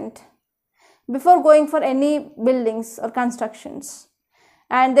assessment before going for any buildings or constructions.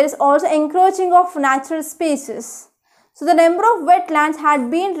 And there is also encroaching of natural spaces. So the number of wetlands had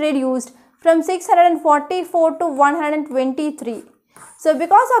been reduced from 644 to 123. So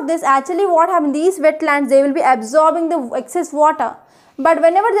because of this, actually what happened, these wetlands, they will be absorbing the excess water. But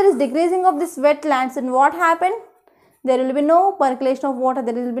whenever there is decreasing of this wetlands, then what happened? There will be no percolation of water,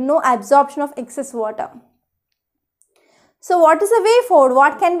 there will be no absorption of excess water. So what is the way forward?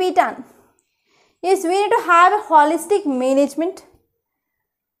 What can be done? Yes, we need to have a holistic management,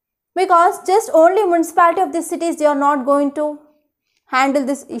 because just only municipality of the cities, they are not going to handle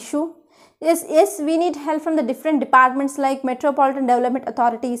this issue. Yes, we need help from the different departments like metropolitan development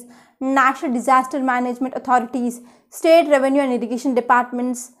authorities, national disaster management authorities, state revenue and irrigation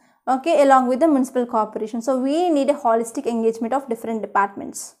departments, okay, along with the municipal corporation. So we need a holistic engagement of different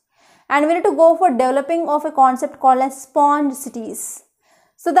departments. And we need to go for developing of a concept called as sponge cities.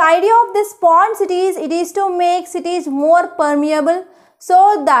 So the idea of this sponge cities, it is to make cities more permeable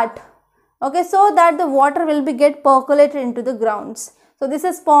so that the water will be get percolated into the grounds. So this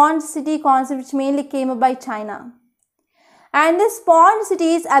is sponge city concept which mainly came up by China. And the sponge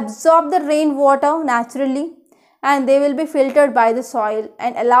cities absorb the rainwater naturally and they will be filtered by the soil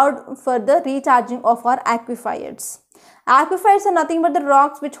and allowed for the recharging of our aquifers. Aquifers are nothing but the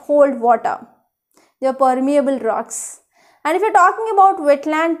rocks which hold water. They are permeable rocks. And if you are talking about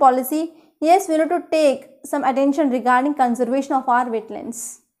wetland policy, yes, we need to take some attention regarding conservation of our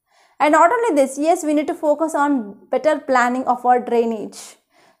wetlands. And not only this, yes, we need to focus on better planning of our drainage.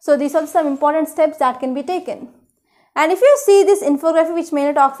 So these are some important steps that can be taken. And if you see this infographic which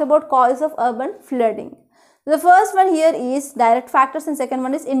mainly talks about causes of urban flooding. The first one here is direct factors and second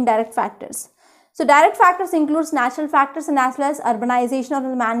one is indirect factors. So direct factors includes natural factors and as well as urbanization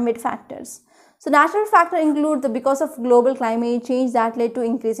or man-made factors. So natural factor include because of global climate change that led to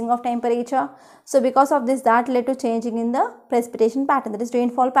increasing of temperature. So because of this, that led to changing in the precipitation pattern, that is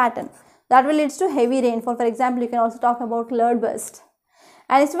rainfall pattern. That will lead to heavy rainfall. For example, you can also talk about cloud burst.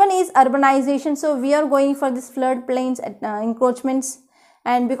 And this one is urbanization. So we are going for this flood plains encroachments,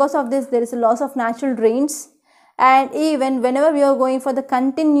 and because of this there is a loss of natural drains. And even whenever we are going for the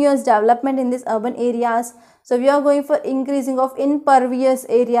continuous development in these urban areas, so we are going for increasing of impervious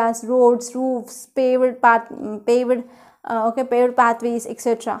areas, roads, roofs, paved pathways,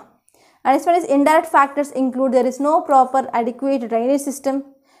 etc. And as far as indirect factors include, there is no proper adequate drainage system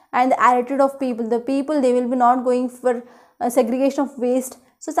and the attitude of people. The people, they will be not going for segregation of waste.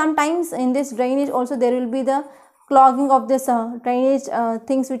 So sometimes in this drainage also there will be the clogging of this drainage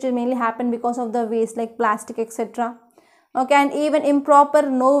things which will mainly happen because of the waste like plastic, etc. Okay, and even improper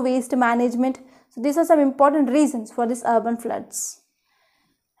no waste management. So these are some important reasons for this urban floods.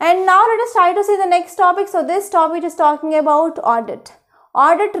 And now let us try to see the next topic. So this topic is talking about audit.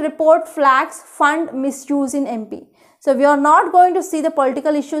 Audit report flags fund misuse in MP. So we are not going to see the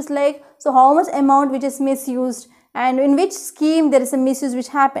political issues like so how much amount which is misused and in which scheme there is a misuse which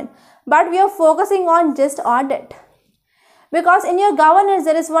happened. But we are focusing on just audit. Because in your governance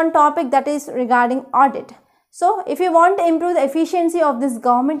there is one topic that is regarding audit. So if you want to improve the efficiency of this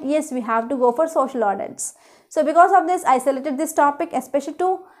government, yes, we have to go for social audits. So because of this, I selected this topic especially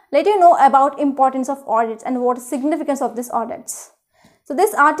to let you know about importance of audits and what is significance of these audits. So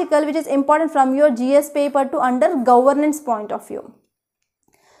this article which is important from your GS paper to under governance point of view.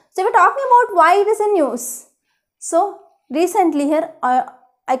 So we're talking about why it is in news. So recently here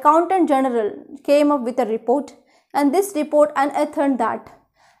Accountant General came up with a report, and this report unearthed that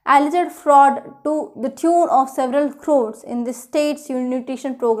alleged fraud to the tune of several crores in the state's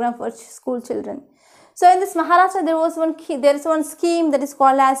nutrition program for school children. So in this Maharashtra there is one scheme that is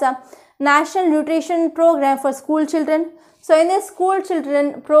called as a National Nutrition Program for School Children. So in this school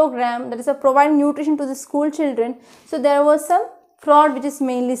children program, that is a providing nutrition to the school children, so there was some fraud which is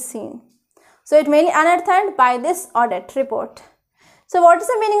mainly seen. So it mainly unearthed by this audit report. So what is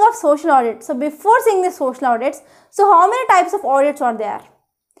the meaning of social audit? So before seeing the social audits, so how many types of audits are there?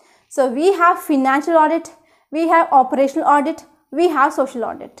 So we have financial audit, we have operational audit, we have social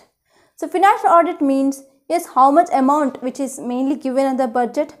audit. So financial audit means yes, how much amount which is mainly given in the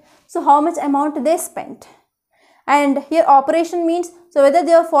budget, so how much amount they spent. And here operation means so whether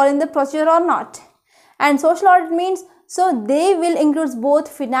they are following the procedure or not. And social audit means so they will include both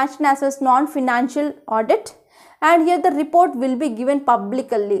financial as well as non-financial audit. And here the report will be given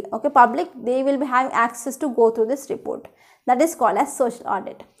publicly. Okay, public, they will be having access to go through this report. That is called as social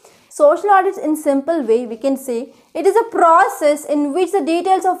audit. Social audits in simple way we can say it is a process in which the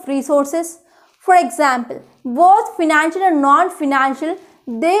details of resources, for example, both financial and non-financial,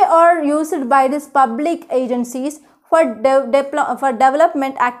 they are used by these public agencies for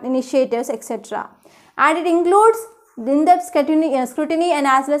development act initiatives, etc. And it includes in-depth scrutiny and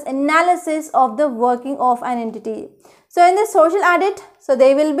as well as analysis of the working of an entity. So in the social audit, so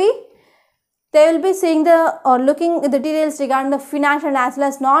they will be seeing looking at the details regarding the financial as well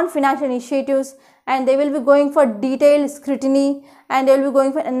as non-financial initiatives, and they will be going for detailed scrutiny and they will be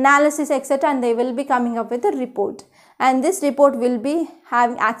going for analysis, etc. and they will be coming up with a report, and this report will be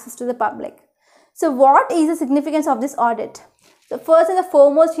having access to the public. So what is the significance of this audit? So first and the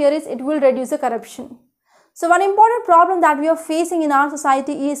foremost here is it will reduce the corruption. So one important problem that we are facing in our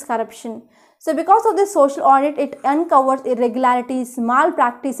society is corruption. So because of this social audit, it uncovers irregularities,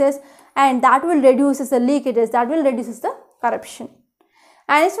 malpractices, and that will reduce the leakages, that will reduce the corruption.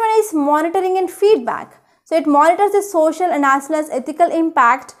 And this one is monitoring and feedback. So it monitors the social and as well as ethical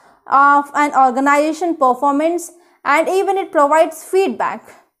impact of an organization performance, and even it provides feedback.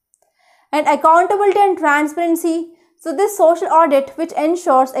 And accountability and transparency. So this social audit which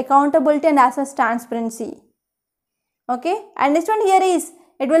ensures accountability and as well as transparency. Okay, and this one here is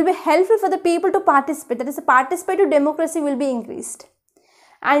it will be helpful for the people to participate, that is the participative democracy will be increased.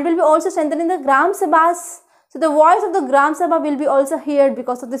 And it will be also strengthening the Gram Sabhas. So the voice of the Gram Sabha will be also heard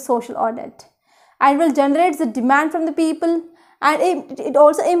because of the social audit. And it will generate the demand from the people, and it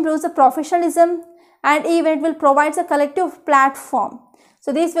also improves the professionalism, and even it will provide a collective platform.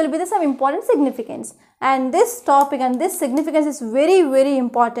 So these will be the some important significance, and this topic and this significance is very, very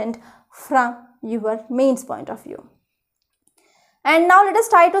important from your mains point of view. And now let us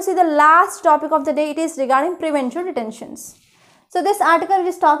try to see the last topic of the day. It is regarding preventive detentions. So this article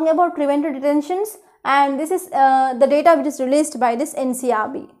is talking about preventive detentions, and this is the data which is released by this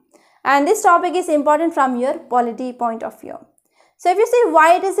NCRB. And this topic is important from your polity point of view. So if you see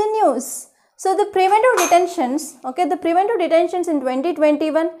why it is in news. So the preventive detentions, okay, the preventive detentions in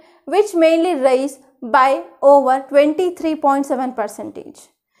 2021 which mainly rise by over 23.7%.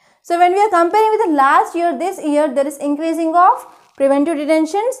 So when we are comparing with the last year, this year there is increasing of preventive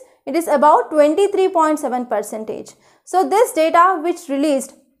detentions. It is about 23.7%. So this data which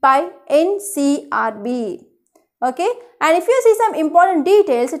released by NCRB. Okay, and if you see some important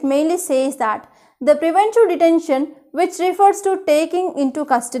details, it mainly says that the preventive detention which refers to taking into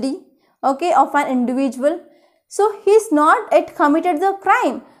custody, okay, of an individual. So he is not yet committed the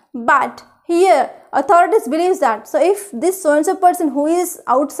crime, but here authorities believes that so if this so and so person who is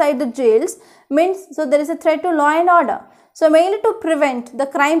outside the jails means so there is a threat to law and order. So mainly to prevent the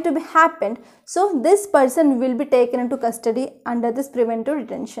crime to be happened, so this person will be taken into custody under this preventive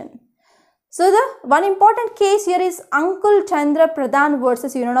detention. So the one important case here is Uncle Chandra Pradhan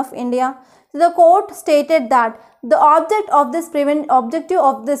versus Union of India. So the court stated that the objective of this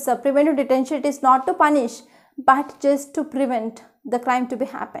preventive detention is not to punish but just to prevent the crime to be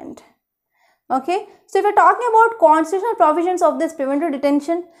happened. Okay, so if we're talking about constitutional provisions of this preventive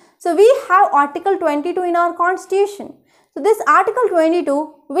detention, so we have Article 22 in our constitution. So this Article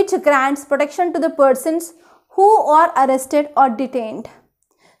 22 which grants protection to the persons who are arrested or detained.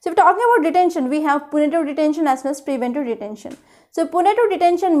 So if we're talking about detention, we have punitive detention as well as preventive detention. So punitive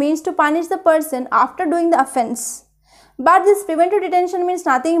detention means to punish the person after doing the offense. But this preventive detention means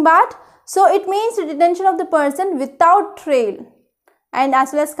nothing but, so it means the detention of the person without trial and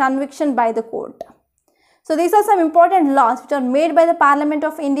as well as conviction by the court. So these are some important laws which are made by the Parliament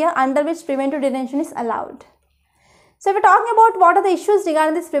of India under which preventive detention is allowed. So if we're talking about what are the issues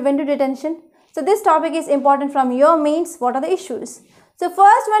regarding this preventive detention, so this topic is important from your mains. What are the issues? So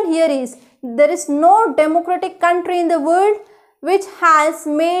first one here is, there is no democratic country in the world which has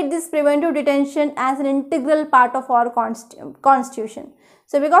made this preventive detention as an integral part of our constitution.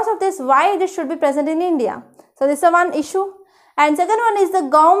 So because of this, why this should be present in India? So this is one issue. And second one is the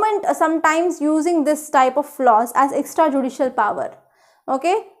government sometimes using this type of laws as extrajudicial power.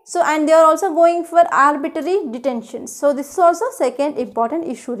 Okay, so and they are also going for arbitrary detentions. So this is also second important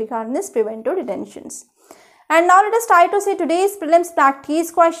issue regarding this preventive detentions. And now let us try to see today's prelims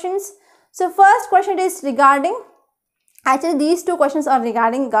practice questions. So first question is regarding, actually these two questions are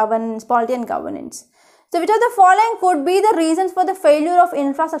regarding governance, polity and governance. So which of the following could be the reasons for the failure of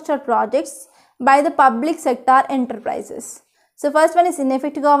infrastructure projects by the public sector enterprises? So first one is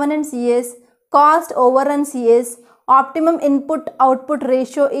ineffective governance, yes. Cost overruns, yes. Optimum input-output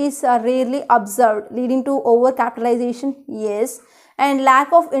ratio is rarely observed, leading to overcapitalization, yes. And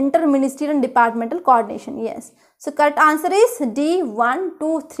lack of inter-ministerial and departmental coordination, yes. So correct answer is D, 1,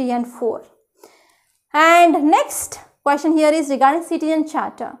 2, 3 and 4. And next question here is regarding citizen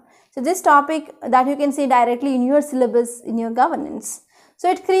charter. So this topic that you can see directly in your syllabus in your governance. So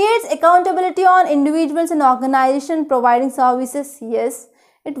it creates accountability on individuals and organizations providing services, yes.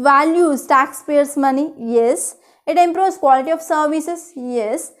 It values taxpayers' money, yes. It improves quality of services,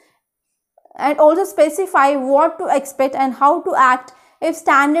 yes. And also specify what to expect and how to act if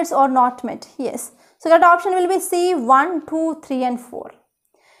standards are not met, yes. So that option will be C, 1, 2, 3 and 4.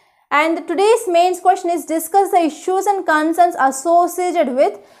 And today's main question is, discuss the issues and concerns associated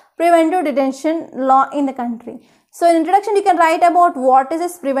with preventive detention law in the country. So in introduction you can write about what is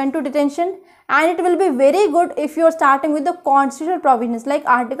this preventive detention, and it will be very good if you are starting with the constitutional provisions like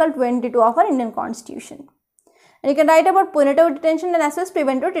Article 22 of our Indian Constitution. And you can write about punitive detention and as well as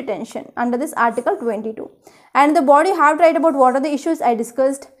preventive detention under this Article 22. And in the body you have to write about what are the issues I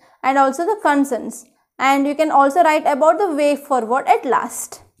discussed and also the concerns. And you can also write about the way forward at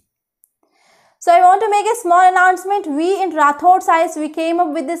last. So I want to make a small announcement. We in Rathod size, we came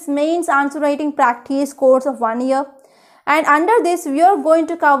up with this mains answer writing practice course of 1 year. And under this, we are going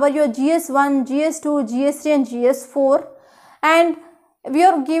to cover your GS1, GS2, GS3 and GS4. And we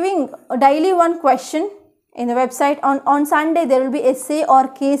are giving daily one question in the website. On Sunday, there will be essay or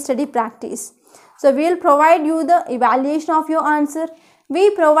case study practice. So we will provide you the evaluation of your answer.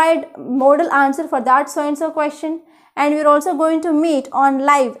 We provide model answer for that so-and-so question. And we are also going to meet on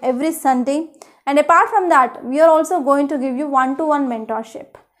live every Sunday. And apart from that, we are also going to give you one-to-one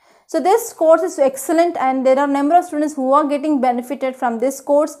mentorship. So this course is excellent and there are a number of students who are getting benefited from this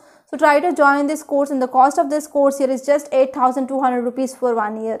course. So try to join this course, and the cost of this course here is just 8,200 rupees for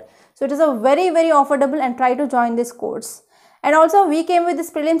 1 year. So it is a very affordable, and try to join this course. And also we came with this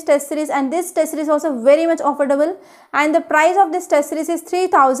prelims test series, and this test series is also very much affordable, and the price of this test series is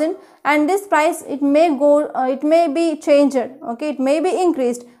 3,000, and this price it may be changed, okay, it may be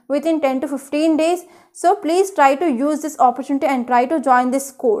increased within 10 to 15 days. So please try to use this opportunity and try to join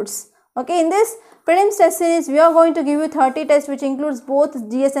this course. Okay, in this prelims test series we are going to give you 30 tests which includes both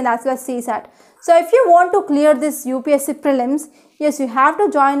GS and as well as CSAT. So if you want to clear this UPSC prelims, yes, you have to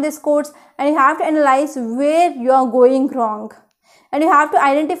join this course and you have to analyze where you are going wrong. And you have to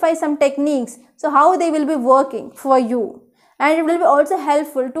identify some techniques, so how they will be working for you. And it will be also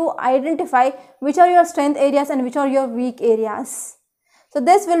helpful to identify which are your strength areas and which are your weak areas. So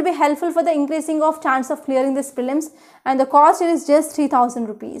this will be helpful for the increasing of chance of clearing this prelims, and the cost is just 3,000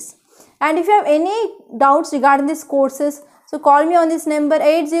 rupees. And if you have any doubts regarding these courses, so call me on this number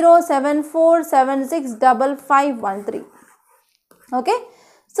 8074765513. Okay.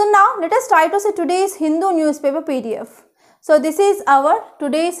 So now let us try to see today's Hindu newspaper PDF. So this is our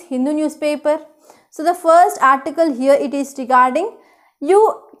today's Hindu newspaper. So the first article here, it is regarding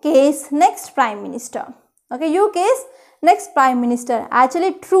UK's next Prime Minister. Okay, UK's next Prime Minister.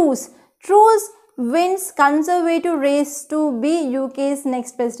 Actually, Truss wins Conservative race to be UK's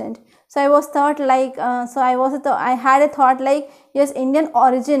next president. So I was thought like, I had a thought like, yes, Indian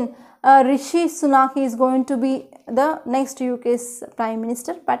origin Rishi Sunak is going to be the next UK's Prime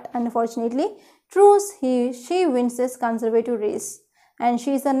Minister, but unfortunately Truss, she wins this Conservative race and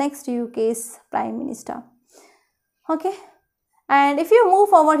she is the next UK's Prime Minister. Okay. And if you move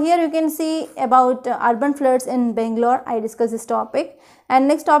forward here, you can see about urban floods in Bangalore. I discussed this topic. And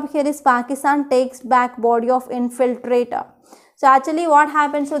next topic here is Pakistan takes back body of infiltrator. So actually what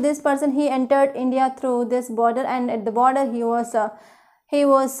happened, so this person, he entered India through this border, and at the border he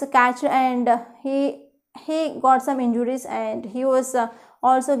was captured, and he got some injuries, and he was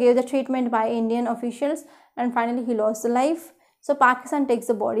also gave the treatment by Indian officials, and finally he lost the life. So Pakistan takes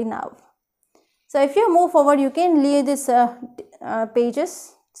the body now. So if you move forward, you can leave this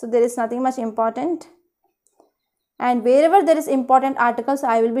pages. So there is nothing much important, and wherever there is important articles,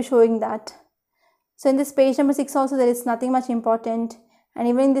 I will be showing that. So in this page number 6 also there is nothing much important, and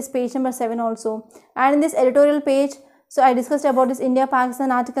even in this page number 7 also. And in this editorial page, so I discussed about this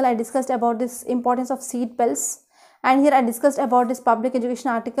India-Pakistan article, I discussed about this importance of seat belts, and here I discussed about this public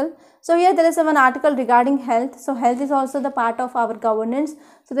education article. So here there is one article regarding health. So health is also the part of our governance.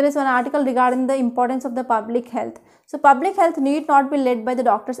 So there is one article regarding the importance of the public health. So public health need not be led by the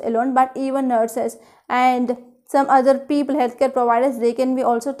doctors alone, but even nurses and some other people, healthcare providers, they can be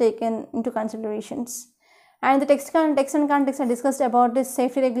also taken into considerations. And the text and context, I discussed about this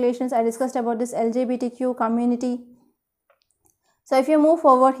safety regulations, I discussed about this LGBTQ community. So if you move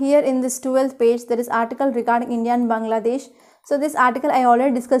forward here in this 12th page, there is article regarding India and Bangladesh. So this article I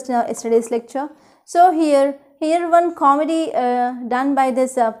already discussed in yesterday's lecture. So here one comedy done by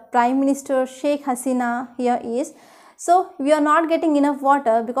this Prime Minister Sheikh Hasina here is, so we are not getting enough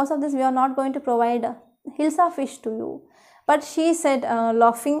water, because of this we are not going to provide hilsa fish to you. But she said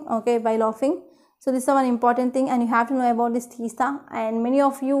laughing, okay, by laughing. So this is one important thing, and you have to know about this thista, and many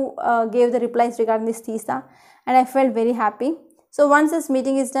of you gave the replies regarding this thista, and I felt very happy. So once this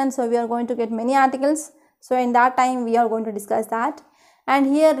meeting is done, so we are going to get many articles. So in that time we are going to discuss that. And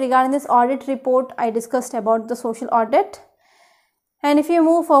here regarding this audit report, I discussed about the social audit. And if you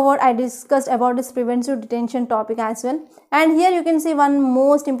move forward, I discussed about this preventive detention topic as well. And here you can see one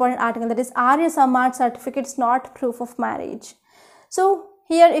most important article, that is Arya Samaj certificates not proof of marriage. So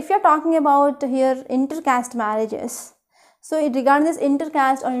here if you are talking about here intercaste marriages, so regarding this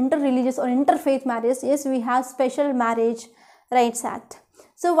intercaste or interreligious or interfaith marriages, yes, we have Special Marriage Rights Act.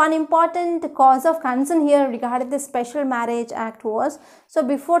 So one important cause of concern here regarding the Special Marriage Act was, so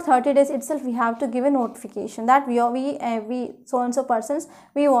before 30 days itself we have to give a notification that we so and so persons,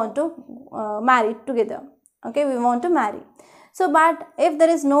 we want to marry together, okay, we want to marry. So but if there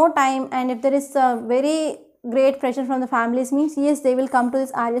is no time, and if there is a very great pressure from the families, means yes, they will come to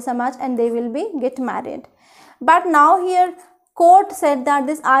this Arya Samaj and they will be get married. But now here court said that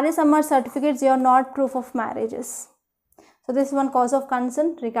this Arya Samaj certificates, they are not proof of marriages. So this is one cause of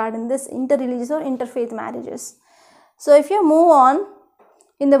concern regarding this interreligious or interfaith marriages. So if you move on,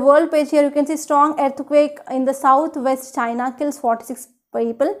 in the world page here you can see strong earthquake in the southwest China kills 46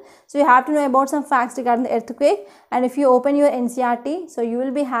 people. So you have to know about some facts regarding the earthquake, and if you open your NCERT, so you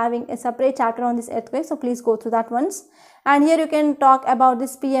will be having a separate chapter on this earthquake, so please go through that once. And here you can talk about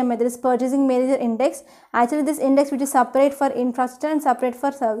this PMI, that is Purchasing Manager Index. Actually this index which is separate for infrastructure and separate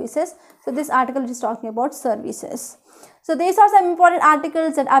for services. So this article is talking about services. So these are some important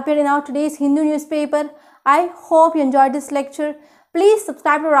articles that appeared in our today's Hindu newspaper. I hope you enjoyed this lecture. Please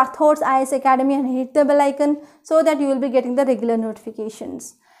subscribe to Rathod's IAS Academy and hit the bell icon so that you will be getting the regular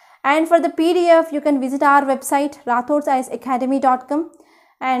notifications. And for the PDF, you can visit our website rathodsiasacademy.com.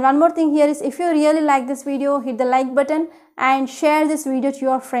 And one more thing here is, if you really like this video, hit the like button and share this video to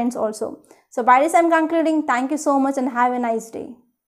your friends also. So by this I am concluding. Thank you so much and have a nice day.